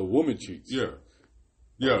to if the woman cheats? Yeah.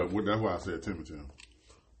 Yeah, well, that's why I said Tim.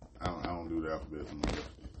 I don't do the alphabet.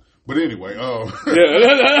 But anyway, Yeah.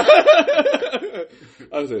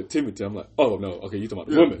 I said Timothy. I'm like, oh no. Okay, you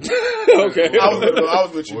talking about the woman? Okay. I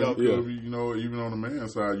was with you, or though. you know, even on the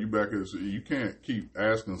man's side, you can't keep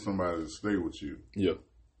asking somebody to stay with you. Yeah.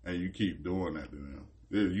 And you keep doing that to them.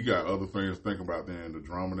 Yeah, you got other things to think about then. The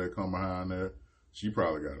drama that come behind that. She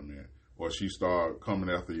probably got a man. Or she start coming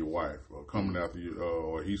after your wife. Or coming after you,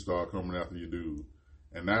 or he start coming after your dude.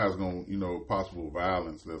 And now it's going to, possible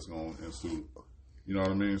violence that's going to ensue. You know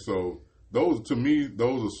what I mean? So those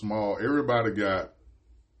are small. Everybody got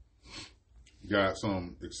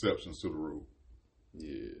some exceptions to the rule.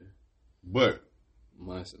 Yeah. But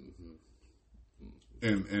mm-hmm.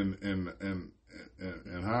 in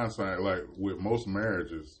hindsight, like with most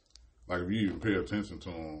marriages, like if you even pay attention to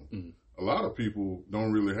them, a lot of people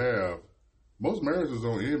don't really have. Most marriages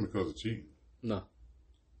don't end because of cheating. No.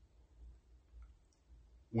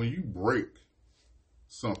 When you break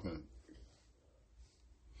something,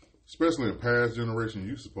 especially in past generations,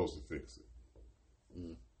 you're supposed to fix it.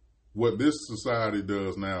 What this society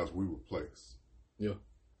does now is we replace. Yeah.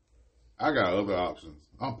 I got other options.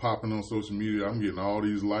 I'm popping on social media. I'm getting all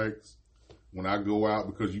these likes when I go out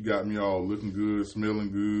because you got me all looking good,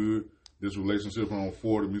 smelling good. This relationship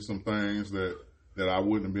afforded me some things that I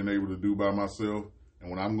wouldn't have been able to do by myself. And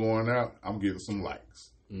when I'm going out, I'm getting some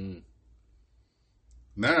likes.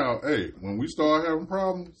 Now, hey, when we start having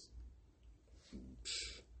problems,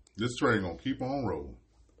 this train gonna keep on rolling.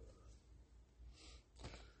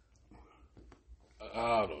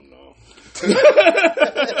 I don't know.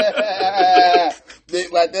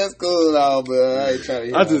 Like, that's cool, though, but I ain't trying to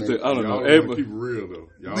hear I don't know. Y'all wanna keep it real though.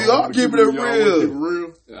 We are keeping it real. Keep it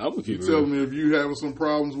real. I'm gonna keep You it tell real. me if you having some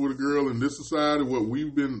problems with a girl in this society, what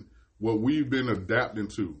we've been adapting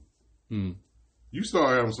to. You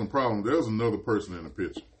start having some problems, there's another person in the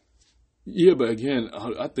picture. Yeah, but again,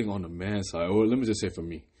 I think on the man side, or let me just say for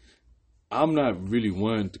me, I'm not really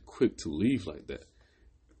one to quick to leave like that.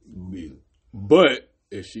 But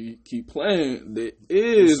if she keep playing, there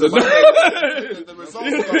is the result. So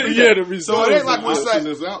it ain't like we say.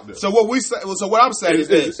 Is out there. So what I'm saying is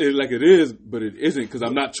this. It's like it is, but it isn't because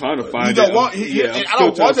I'm not trying to find. You don't want. I'm I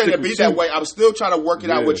don't still want trying it to be stick that with way. I'm still trying to work it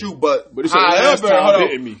out with you. But it's the last time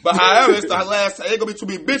hitting me. however, it's the last time. Ain't gonna be too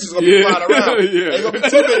many bitches gonna be flying around. Yeah. Ain't gonna be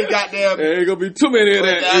too many goddamn. Ain't gonna be too many of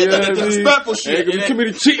that. You know what I mean? Disrespectful shit. Ain't gonna be too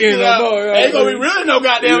many cheating. Ain't gonna be really no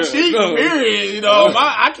goddamn cheating. No. Period.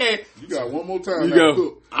 I can't. You got one more time. You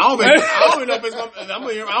go. I don't know if it's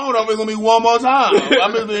gonna be one more time.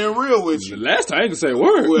 I'm just being real with you. The last time I ain't gonna say a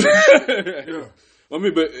word. Yeah. I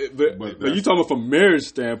mean, but you talking about from marriage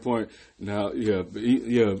standpoint now? Yeah,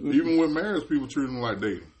 yeah. Even with marriage, people treat them like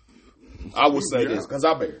dating. I would say this because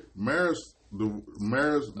I married.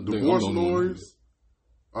 Divorce lawyers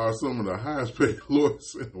are some of the highest paid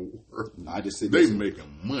lawyers in the world. I just said they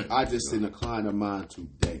making money. I just seen a client of mine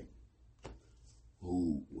today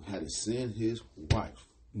who had to send his wife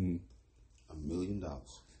 $1 million.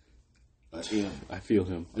 I feel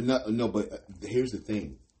him. No, but here's the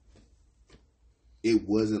thing. It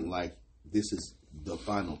wasn't like this is the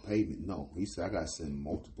final payment. No, he said I got to send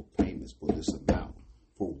multiple payments for this amount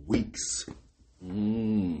for weeks.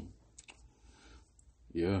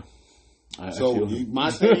 Yeah. So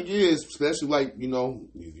my thing is, especially like, you know,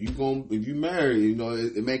 if you marry, you know,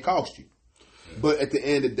 it may cost you. But at the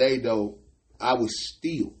end of the day, though, I would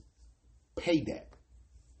still pay that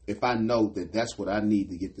if I know that that's what I need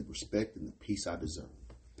to get the respect and the peace I deserve.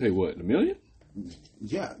 Pay what? $1 million?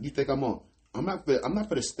 Yeah, you think I'm not going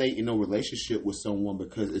to stay in a relationship with someone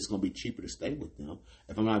because it's going to be cheaper to stay with them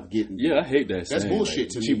if I'm not getting. Yeah, I hate that. That's saying, bullshit like,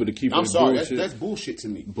 to me. Cheaper to keep. I'm sorry, bullshit. that's bullshit to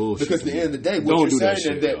me. Bullshit because at the end of the day, what Don't you're do that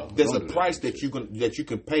saying shit, is y'all. that there's Don't a do price that you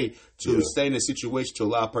can pay to stay in a situation to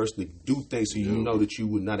allow a person to do things so you know that you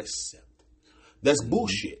would not accept. That's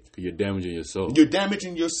bullshit. You're damaging yourself. You're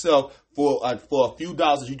damaging yourself for a few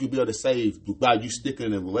dollars you could be able to save by you sticking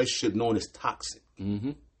in a relationship knowing it's toxic.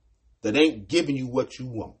 Mm-hmm. That ain't giving you what you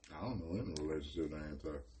want. I don't know any relationship that ain't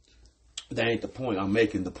toxic. That ain't the point I'm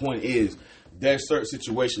making. The point is there's certain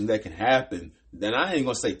situations that can happen. Then I ain't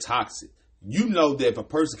gonna say toxic. You know that if a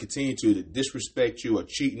person continue to disrespect you or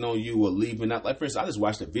cheating on you or leaving out, like for instance, I just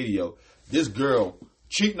watched a video. This girl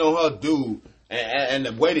cheating on her dude, and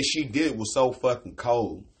the way that she did it was so fucking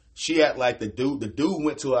cold. She act like the dude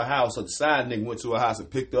went to her house, or the side nigga went to her house and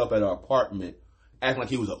picked her up at her apartment, acting like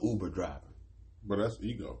he was an Uber driver. But that's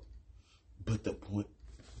ego. But the point,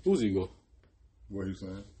 Who's ego? What you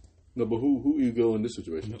saying? No, but who ego in this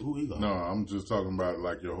situation? who ego? No, I'm just talking about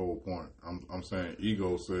like your whole point. I'm saying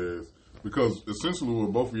ego says, because essentially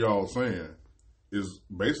what both of y'all are saying is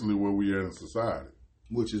basically where we are in society.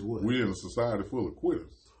 Which is what? We're in a society full of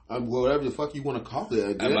quitters. Whatever the fuck you want to call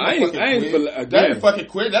it. I ain't That ain't fucking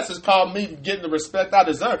quit. That's just called me getting the respect I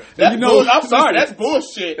deserve. That's I'm sorry. That's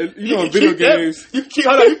bullshit. You know, in video games. You keep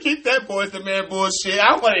that boys the man bullshit. I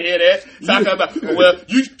don't want to hear that. Talking about, well,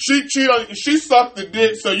 she sucked the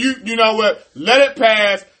dick, so you know what? Let it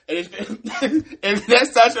pass. And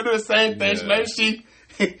next time she'll do the same thing.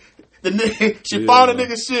 Yeah. Maybe she found the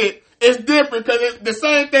nigga shit. It's different because it's the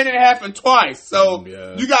same thing that happened twice. So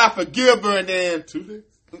you gotta forgive her and then 2 dicks?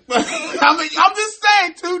 I'm just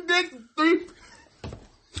saying 2 dicks, 3.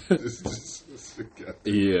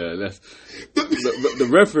 Yeah, that's the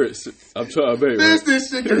reference. I'm trying to make. This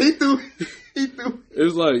shit. He threw.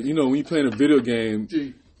 It's like, you know, when you playing a video game,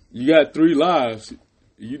 you got 3 lives.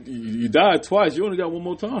 You died twice. You only got 1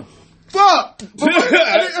 more time. Fuck.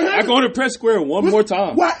 I go to press square one more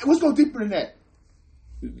time. What? Let's go deeper than that.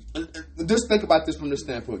 Just think about this from this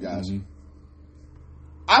standpoint, guys. Mm-hmm.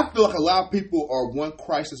 I feel like a lot of people are one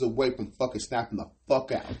crisis away from fucking snapping the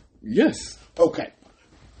fuck out. Yes. Okay.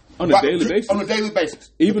 On a daily basis. On a daily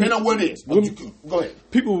basis. Even depending on what it is. Go ahead.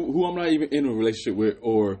 People who I'm not even in a relationship with,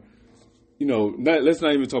 or, you know, let's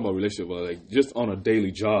not even talk about relationship, but like just on a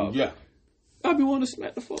daily job. Yeah. I'd be wanting to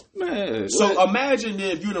smack the fuck, man. So imagine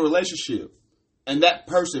if you're in a relationship and that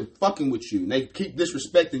person fucking with you and they keep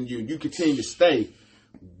disrespecting you and you continue to stay.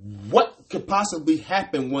 What could possibly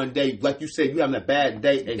happen one day? Like you said, you having a bad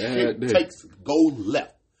day and shit goes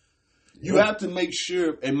left. You have to make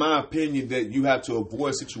sure, in my opinion, that you have to avoid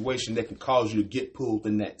a situation that can cause you to get pulled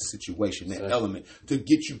in that situation, that element, to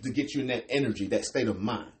get you in that energy, that state of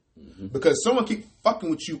mind. Mm-hmm. Because someone keep fucking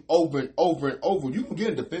with you over and over and over, you can get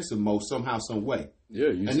in defensive mode somehow, some way. Yeah,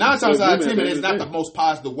 and 9 times out of 10, it's not the most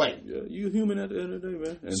positive way. Yeah, you human at the end of the day,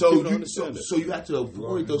 man. And so you have to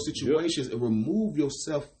avoid those situations and remove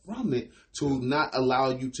yourself from it to not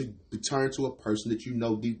allow you to return to a person that you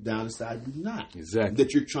know deep down inside you're not. Exactly.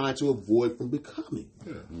 That you're trying to avoid from becoming.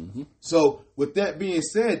 Yeah. Mm-hmm. So with that being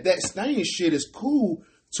said, that staying shit is cool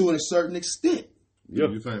to a certain extent. Yeah.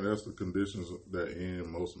 You think that's the conditions that end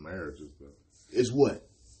most marriages, though? Is what?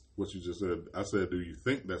 What you just said. I said, do you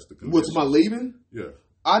think that's the condition? What's my leaving? Yeah.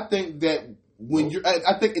 I think that when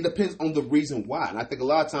I think it depends on the reason why. And I think a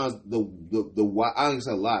lot of times the why, I don't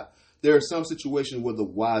say a lot. There are some situations where the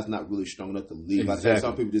why is not really strong enough to leave. Exactly. I think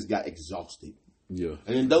some people just got exhausted. Yeah.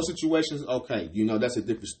 And in those situations, okay, you know, that's a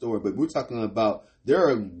different story. But we're talking about there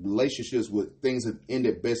are relationships with things that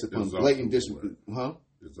ended based upon blatant disrespect.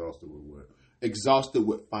 Exhausted with what? Exhausted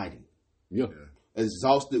with fighting. Yeah.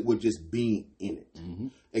 Exhausted with just being in it. Mm-hmm.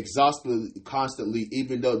 Exhausted constantly,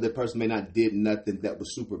 even though the person may not did nothing that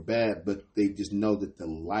was super bad, but they just know that the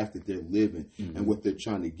life that they're living and what they're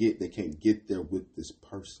trying to get, they can't get there with this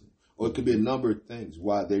person. Or it could be a number of things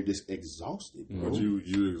why they're just exhausted. But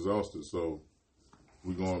you exhausted, so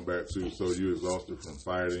we're going back to, so you're exhausted from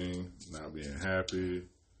fighting, not being happy,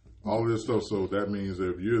 all this stuff. So that means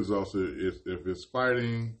if you're exhausted, if it's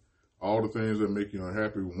fighting, all the things that make you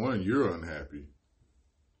unhappy, one, you're unhappy.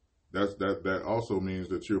 That also means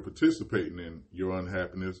that you're participating in your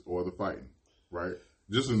unhappiness or the fighting, right?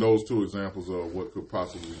 just in those two examples of what could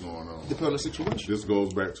possibly be going on. Depending on the situation. This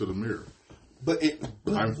goes back to the mirror. But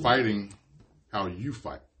I'm fighting how you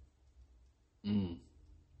fight.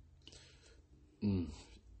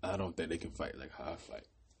 I don't think they can fight like how I fight.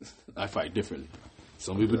 I fight differently.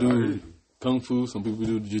 Some people do kung fu, some people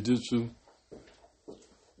do jiu-jitsu.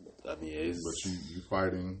 I mean, it's... But you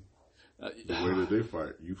fighting the way that they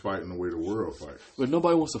fight. You fighting the way the world fights. But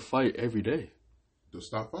nobody wants to fight every day. Just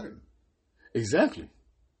stop fighting. Exactly.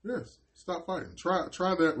 Yes, stop fighting.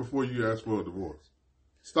 Try that before you ask for a divorce.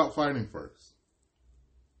 Stop fighting first.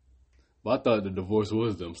 But I thought the divorce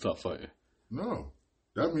was them stop fighting. No,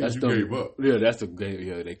 that means That's you them. gave up. Yeah, that's the game.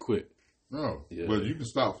 Yeah, they quit. No, Yeah. but you can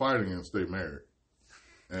stop fighting and stay married,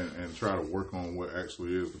 and try to work on what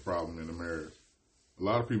actually is the problem in the marriage. A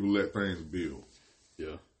lot of people let things build,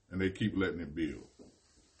 Yeah. and they keep letting it build.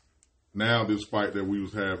 Now this fight that we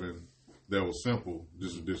was having that was simple,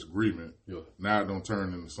 just a disagreement. Yeah. Now it don't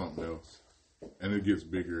turn into something else, and it gets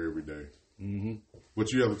bigger every day. Mm-hmm.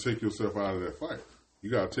 But you have to take yourself out of that fight. You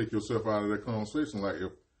got to take yourself out of that conversation. Like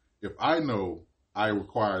if I know I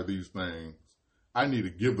require these things, I need to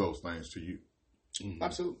give those things to you.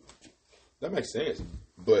 absolutely, that makes sense.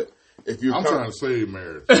 But if you're I'm trying to save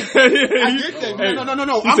marriage. I get that.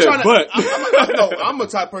 No. I'm said, trying to. but. I'm a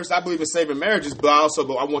type of person. I believe in saving marriages, but I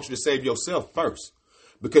want you to save yourself first.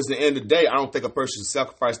 Because at the end of the day, I don't think a person should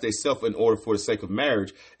sacrifice themselves in order for the sake of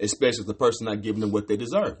marriage, especially if the person not giving them what they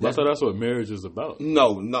deserve. I thought that's what marriage is about.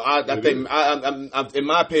 No. I think, in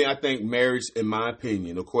my opinion, I think marriage, in my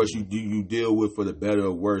opinion, of course, you deal with for the better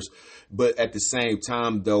or worse, but at the same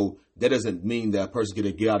time, though, that doesn't mean that a person get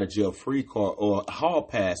a get out of jail free card or a hall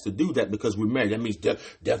pass to do that because we're married. That means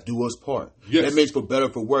death do us part. Yes. That means for better or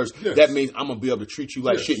for worse. Yes. That means I'm gonna be able to treat you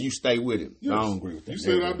like Yes. shit. You stay with him. Yes. I don't agree with that. You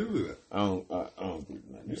said I do to that. I don't agree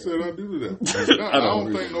with that. You said I do to that. I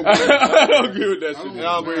don't think nobody. I don't agree with that I shit.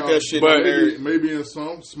 don't agree with that shit. But maybe in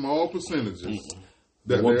some small percentages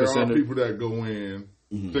that One there are percentage. people that go in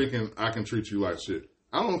thinking I can treat you like shit.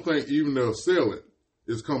 I don't think even they'll sell it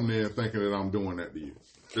is coming in thinking that I'm doing that to you.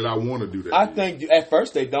 That I want to do that. I to you. think at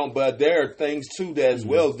first they don't, but there are things too that as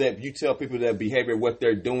well that you tell people that behavior, what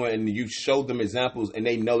they're doing, and you show them examples, and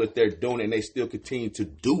they know that they're doing it, and they still continue to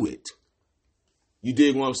do it. You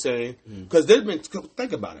dig what I'm saying? Because there's been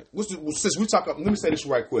think about it. Since we talk, let me say this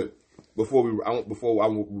right quick before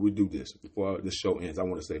we do this. Before the show ends, I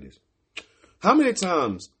want to say this. How many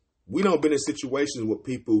times we don't been in situations with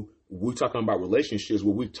people? We're talking about relationships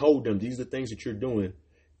where we told them these are the things that you're doing.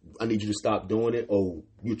 I need you to stop doing it, or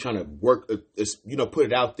you're trying to work, put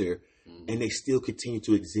it out there, and they still continue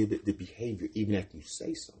to exhibit the behavior even after you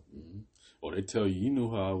say so. Or they tell you knew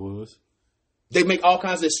how I was. They make all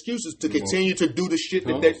kinds of excuses to continue to do the shit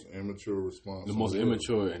that they. Most immature response. The most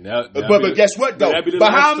immature, and that. But guess what though? That'd be the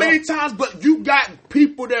But how last many straw. times? But you got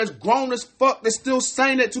people that's grown as fuck that's still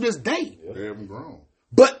saying that to this day. They haven't grown.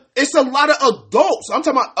 But it's a lot of adults. I'm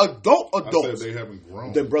talking about adults. I said they haven't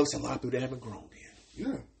grown. Then bro, it's a lot of people that haven't grown. Then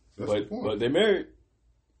Yeah, that's the point. But they married.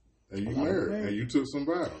 And you married, and you took some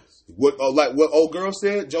vows. what old girl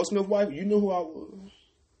said, Joe Smith's wife. You knew who I was.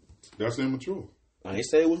 That's immature. I ain't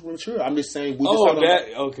say it was mature. I'm just saying. We just Oh, talking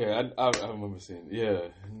that okay. I remember seeing. Yeah,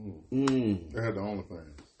 They had the only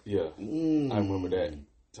thing. yeah. I remember that.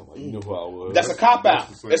 Talking about, you know who I was. That's a cop out.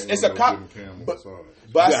 That's the same It's one a that cop. was giving Cam But, massage.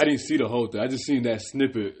 but I didn't see the whole thing. I just seen that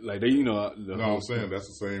snippet. Like they, the No, whole I'm saying that's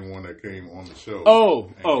the same one that came on the show. Oh,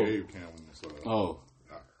 and oh. gave Cam a massage. Oh,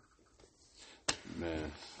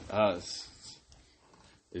 man,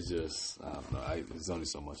 it's just I don't know. There's only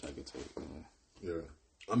so much I can take. Man. Yeah.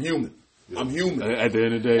 I'm human. I'm human. At the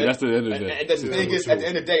end of the day, that's the end of the day. And the thing is, at the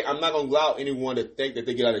end of the day, I'm not going to allow anyone to think that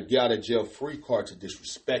they get out of jail free card to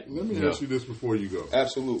disrespect me. Let me ask you this before you go: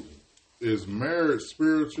 Absolutely. Is marriage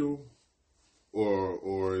spiritual,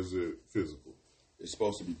 or is it physical? It's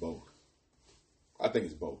supposed to be both. I think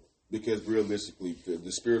it's both. Because realistically,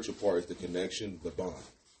 the spiritual part is the connection, the bond.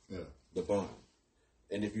 Yeah. The bond.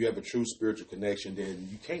 And if you have a true spiritual connection, then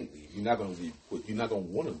you can't leave. You're not going to leave quick. You're not going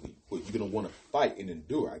to want to leave quick. You're going to want to fight and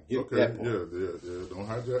endure. I get Okay. that part. Yeah. Don't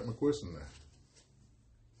hijack my question now.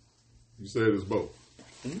 You said it's both.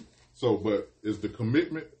 Mm-hmm. So, but is the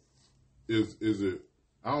commitment? Is it?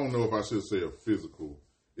 I don't know if I should say a physical.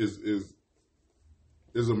 Is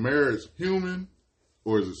a marriage human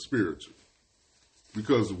or is it spiritual?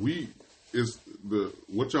 Because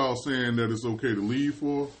what y'all saying that it's okay to leave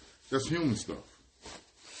for, that's human stuff.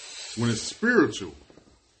 When it's spiritual,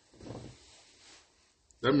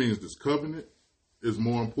 that means this covenant is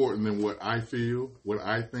more important than what I feel, what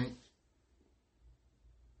I think.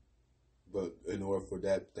 But in order for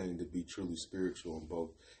that thing to be truly spiritual on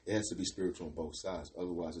both, it has to be spiritual on both sides.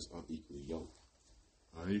 Otherwise, it's unequally yoked.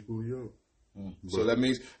 Unequally yoked. So that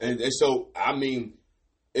means, and so I mean,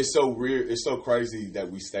 it's so weird, it's so crazy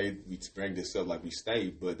that we bring this up like we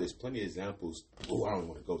stayed, but there's plenty of examples. Oh, I don't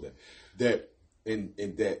want to go there. That in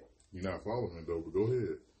that You're not following it though, but go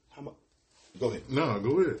ahead. Go ahead. No,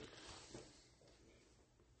 go ahead.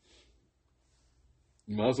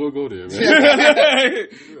 You might as well go there, man.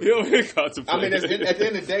 You over here contemplating. I mean, at the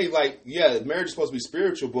end of the day, like, yeah, marriage is supposed to be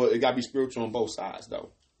spiritual, but it got to be spiritual on both sides, though.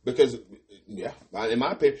 Because, yeah, in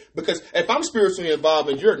my opinion, because if I'm spiritually involved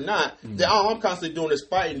and you're not, then I'm constantly doing this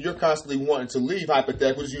fight and you're constantly wanting to leave,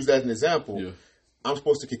 hypothetically, just use that as an example. Yeah. I'm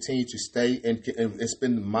supposed to continue to stay and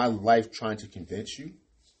spend my life trying to convince you.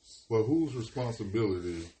 Well, whose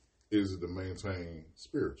responsibility is it to maintain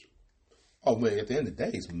spiritual? Oh, man, at the end of the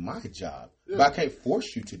day, it's my job. Yeah. But I can't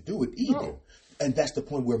force you to do it either. No. And that's the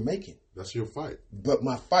point we're making. That's your fight. But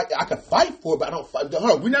my fight, I can fight for it, but I don't fight.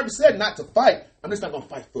 Hold on, we never said not to fight. I'm just not going to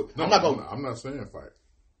fight for it. No, I'm not saying fight.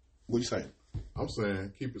 What are you saying? I'm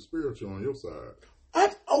saying keep it spiritual on your side.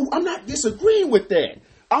 I'm not disagreeing with that.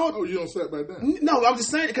 You don't sit back down. No, I'm just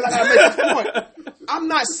saying it because I got to make this point. I'm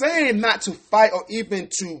not saying not to fight or even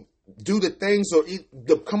to do the things or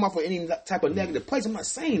to come off with any type of negative place. I'm not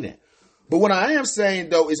saying that. But what I am saying,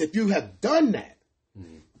 though, is if you have done that,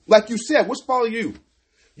 like you said, what's following you?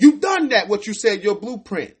 You've done that, what you said, your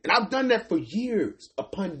blueprint. And I've done that for years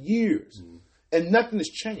upon years. And nothing has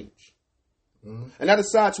changed. And I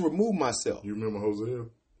decided to remove myself. You remember Hosea?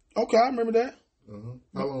 Okay, I remember that.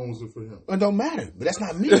 How long was it for him? It don't matter, but that's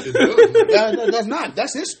not me. That's not.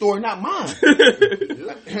 That's his story, not mine.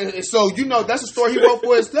 So that's a story he wrote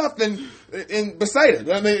for himself in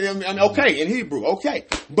Bethsaida. I mean, okay, in Hebrew, okay,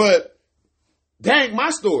 but that ain't my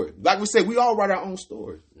story. Like we said, we all write our own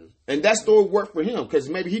story, and that story worked for him because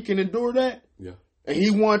maybe he can endure that. Yeah, and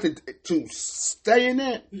he wanted to stay in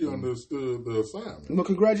that. He understood the assignment. Well,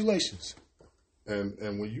 congratulations.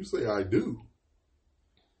 And when you say I do.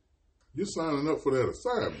 You're signing up for that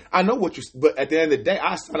assignment. I know what but at the end of the day,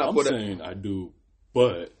 I sign up for that. I'm saying I do,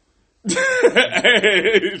 but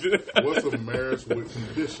what's a marriage with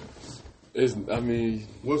conditions?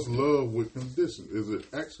 What's love with conditions? Is it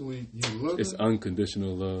actually you love it? It's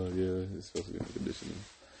unconditional love. Yeah, it's supposed to be unconditional.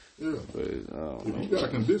 Yeah, but if you got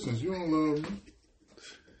conditions, you don't love me.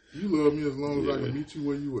 You love me as long as I can meet you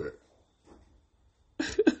where you at.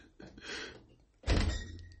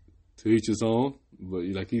 To each his own. But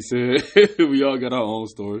like he said, we all got our own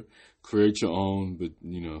story. Create your own, but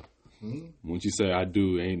once you say I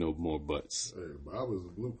do, ain't no more buts. Hey, Bible is a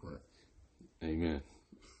blueprint. Amen.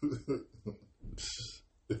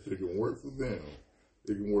 If it can work for them,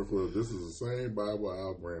 it can work for us. This is the same Bible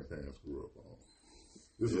our grandparents grew up on.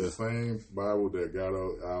 This is the same Bible that got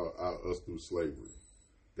us through slavery,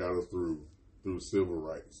 got us through civil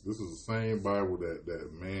rights. This is the same Bible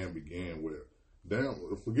that man began with. Damn,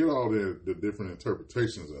 forget all the different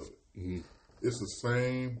interpretations of it. It's the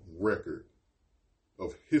same record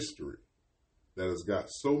of history that has got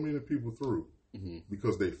so many people through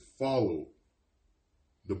because they followed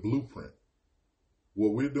the blueprint.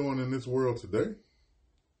 What we're doing in this world today,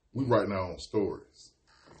 we writing our own stories.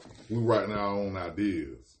 We writing our own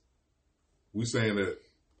ideas. We saying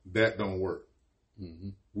that don't work.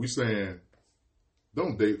 We saying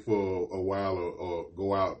don't date for a while or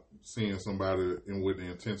go out seeing somebody with the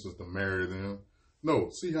intentions to marry them.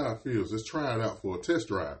 No, see how it feels. Just try it out for a test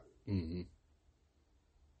drive. When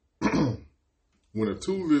a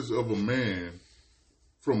tutelage of a man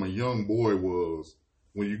from a young boy was,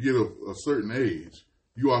 when you get a certain age,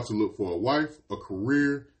 you ought to look for a wife, a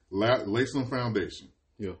career, lay some foundation.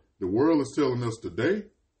 Yeah. The world is telling us today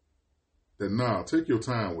that take your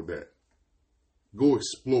time with that. Go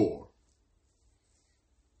explore.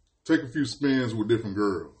 Take a few spins with different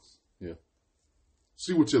girls. Yeah.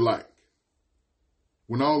 See what you like.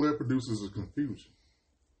 When all that produces is confusion.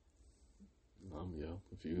 I'm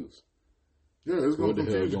confused. Yeah, it's going to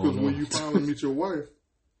confuse you because when you finally meet your wife,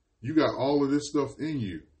 you got all of this stuff in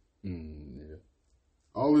you. Yeah.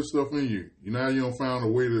 All this stuff in you. Now you don't find a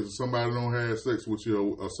way that somebody don't have sex with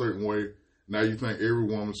you a certain way. Now you think every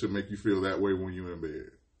woman should make you feel that way when you're in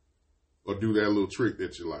bed. Or do that little trick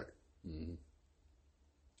that you like.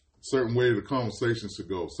 Certain way the conversation should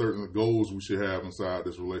go. Certain goals we should have inside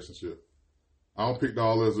this relationship. I don't pick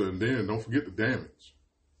all this, and then don't forget the damage.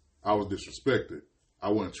 I was disrespected. I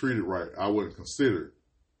wasn't treated right. I wasn't considered.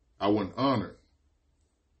 I wasn't honored.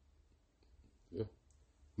 Yeah.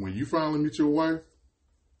 When you finally meet your wife,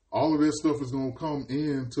 all of that stuff is going to come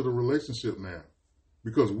into the relationship now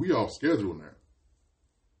because we off schedule now.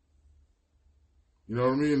 You know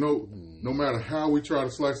what I mean? No matter how we try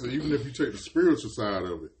to slice it, even if you take the spiritual side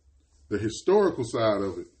of it, the historical side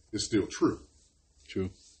of it is still true. True.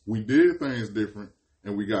 We did things different,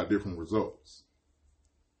 and we got different results.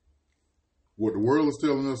 What the world is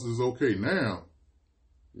telling us is okay now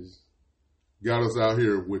got us out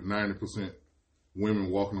here with 90% women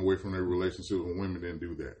walking away from their relationships, and women didn't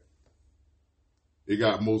do that. It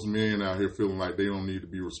got most men out here feeling like they don't need to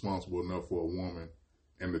be responsible enough for a woman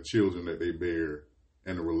and the children that they bear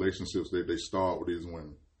and the relationships that they start with these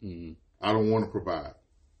women. Mm-hmm. I don't want to provide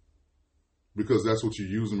because that's what you're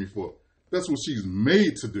using me for. That's what she's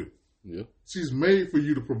made to do. Yeah. She's made for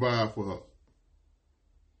you to provide for her.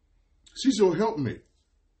 She's your helpmate.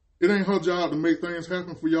 It ain't her job to make things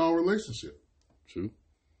happen for y'all relationship. True.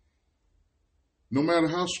 No matter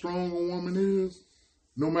how strong a woman is,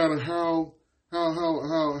 no matter how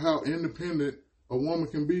independent a woman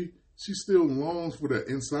can be, she still longs for that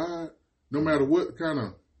inside. No matter what kind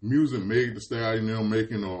of music Meg Thee Stallion them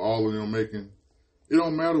making or all of them making, it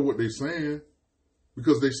don't matter what they saying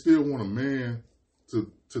because they still want a man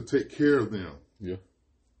to take care of them. Yeah.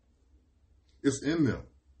 It's in them.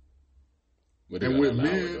 But And with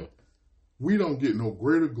men, we don't get no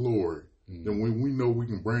greater glory than when we know we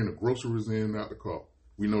can bring the groceries in and out the car.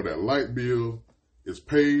 We know that light bill is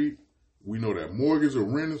paid. We know that mortgage or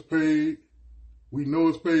rent is paid. We know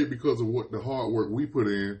it's paid because of what the hard work we put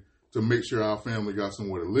in to make sure our family got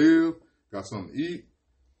somewhere to live, got something to eat,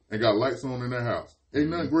 and got lights on in their house. Ain't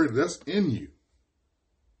nothing greater. That's in you.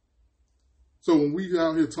 So when we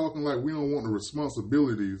out here talking like we don't want the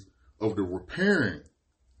responsibilities of the repairing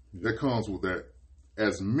that comes with that,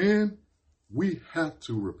 as men, we have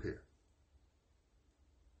to repair.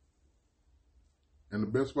 And the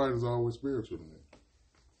best fight is always spiritual to me.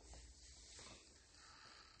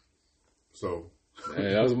 So.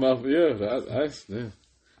 Hey, that was my, yeah.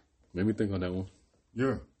 Made me think on that one.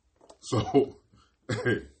 Yeah. So,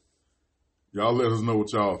 hey, y'all let us know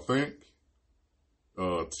what y'all think.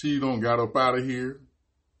 T don't got up out of here,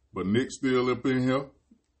 but Nick's still up in here.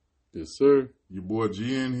 Yes, sir. Your boy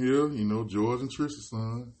G in here, you know, George and Trisha's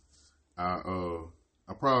son.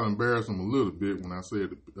 I probably embarrassed him a little bit when I said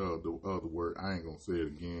the other word. I ain't gonna say it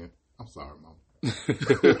again. I'm sorry, Mama.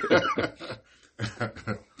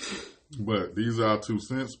 But these are our 2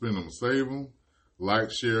 cents. Spend them, save them.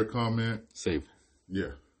 Like, share, comment. Save.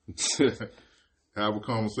 Yeah. Have a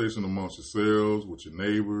conversation amongst yourselves, with your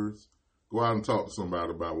neighbors. Go out and talk to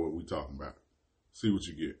somebody about what we talking about. See what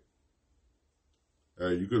you get.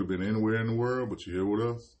 You could have been anywhere in the world, but you're here with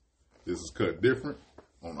us. This is Cut Different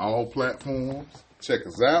on all platforms. Check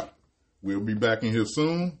us out. We'll be back in here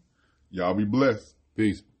soon. Y'all be blessed.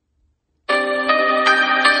 Peace.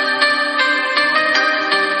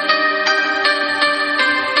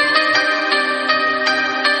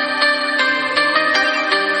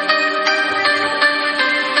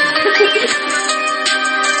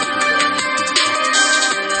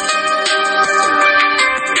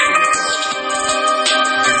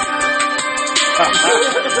 Ha ha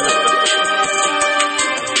ha.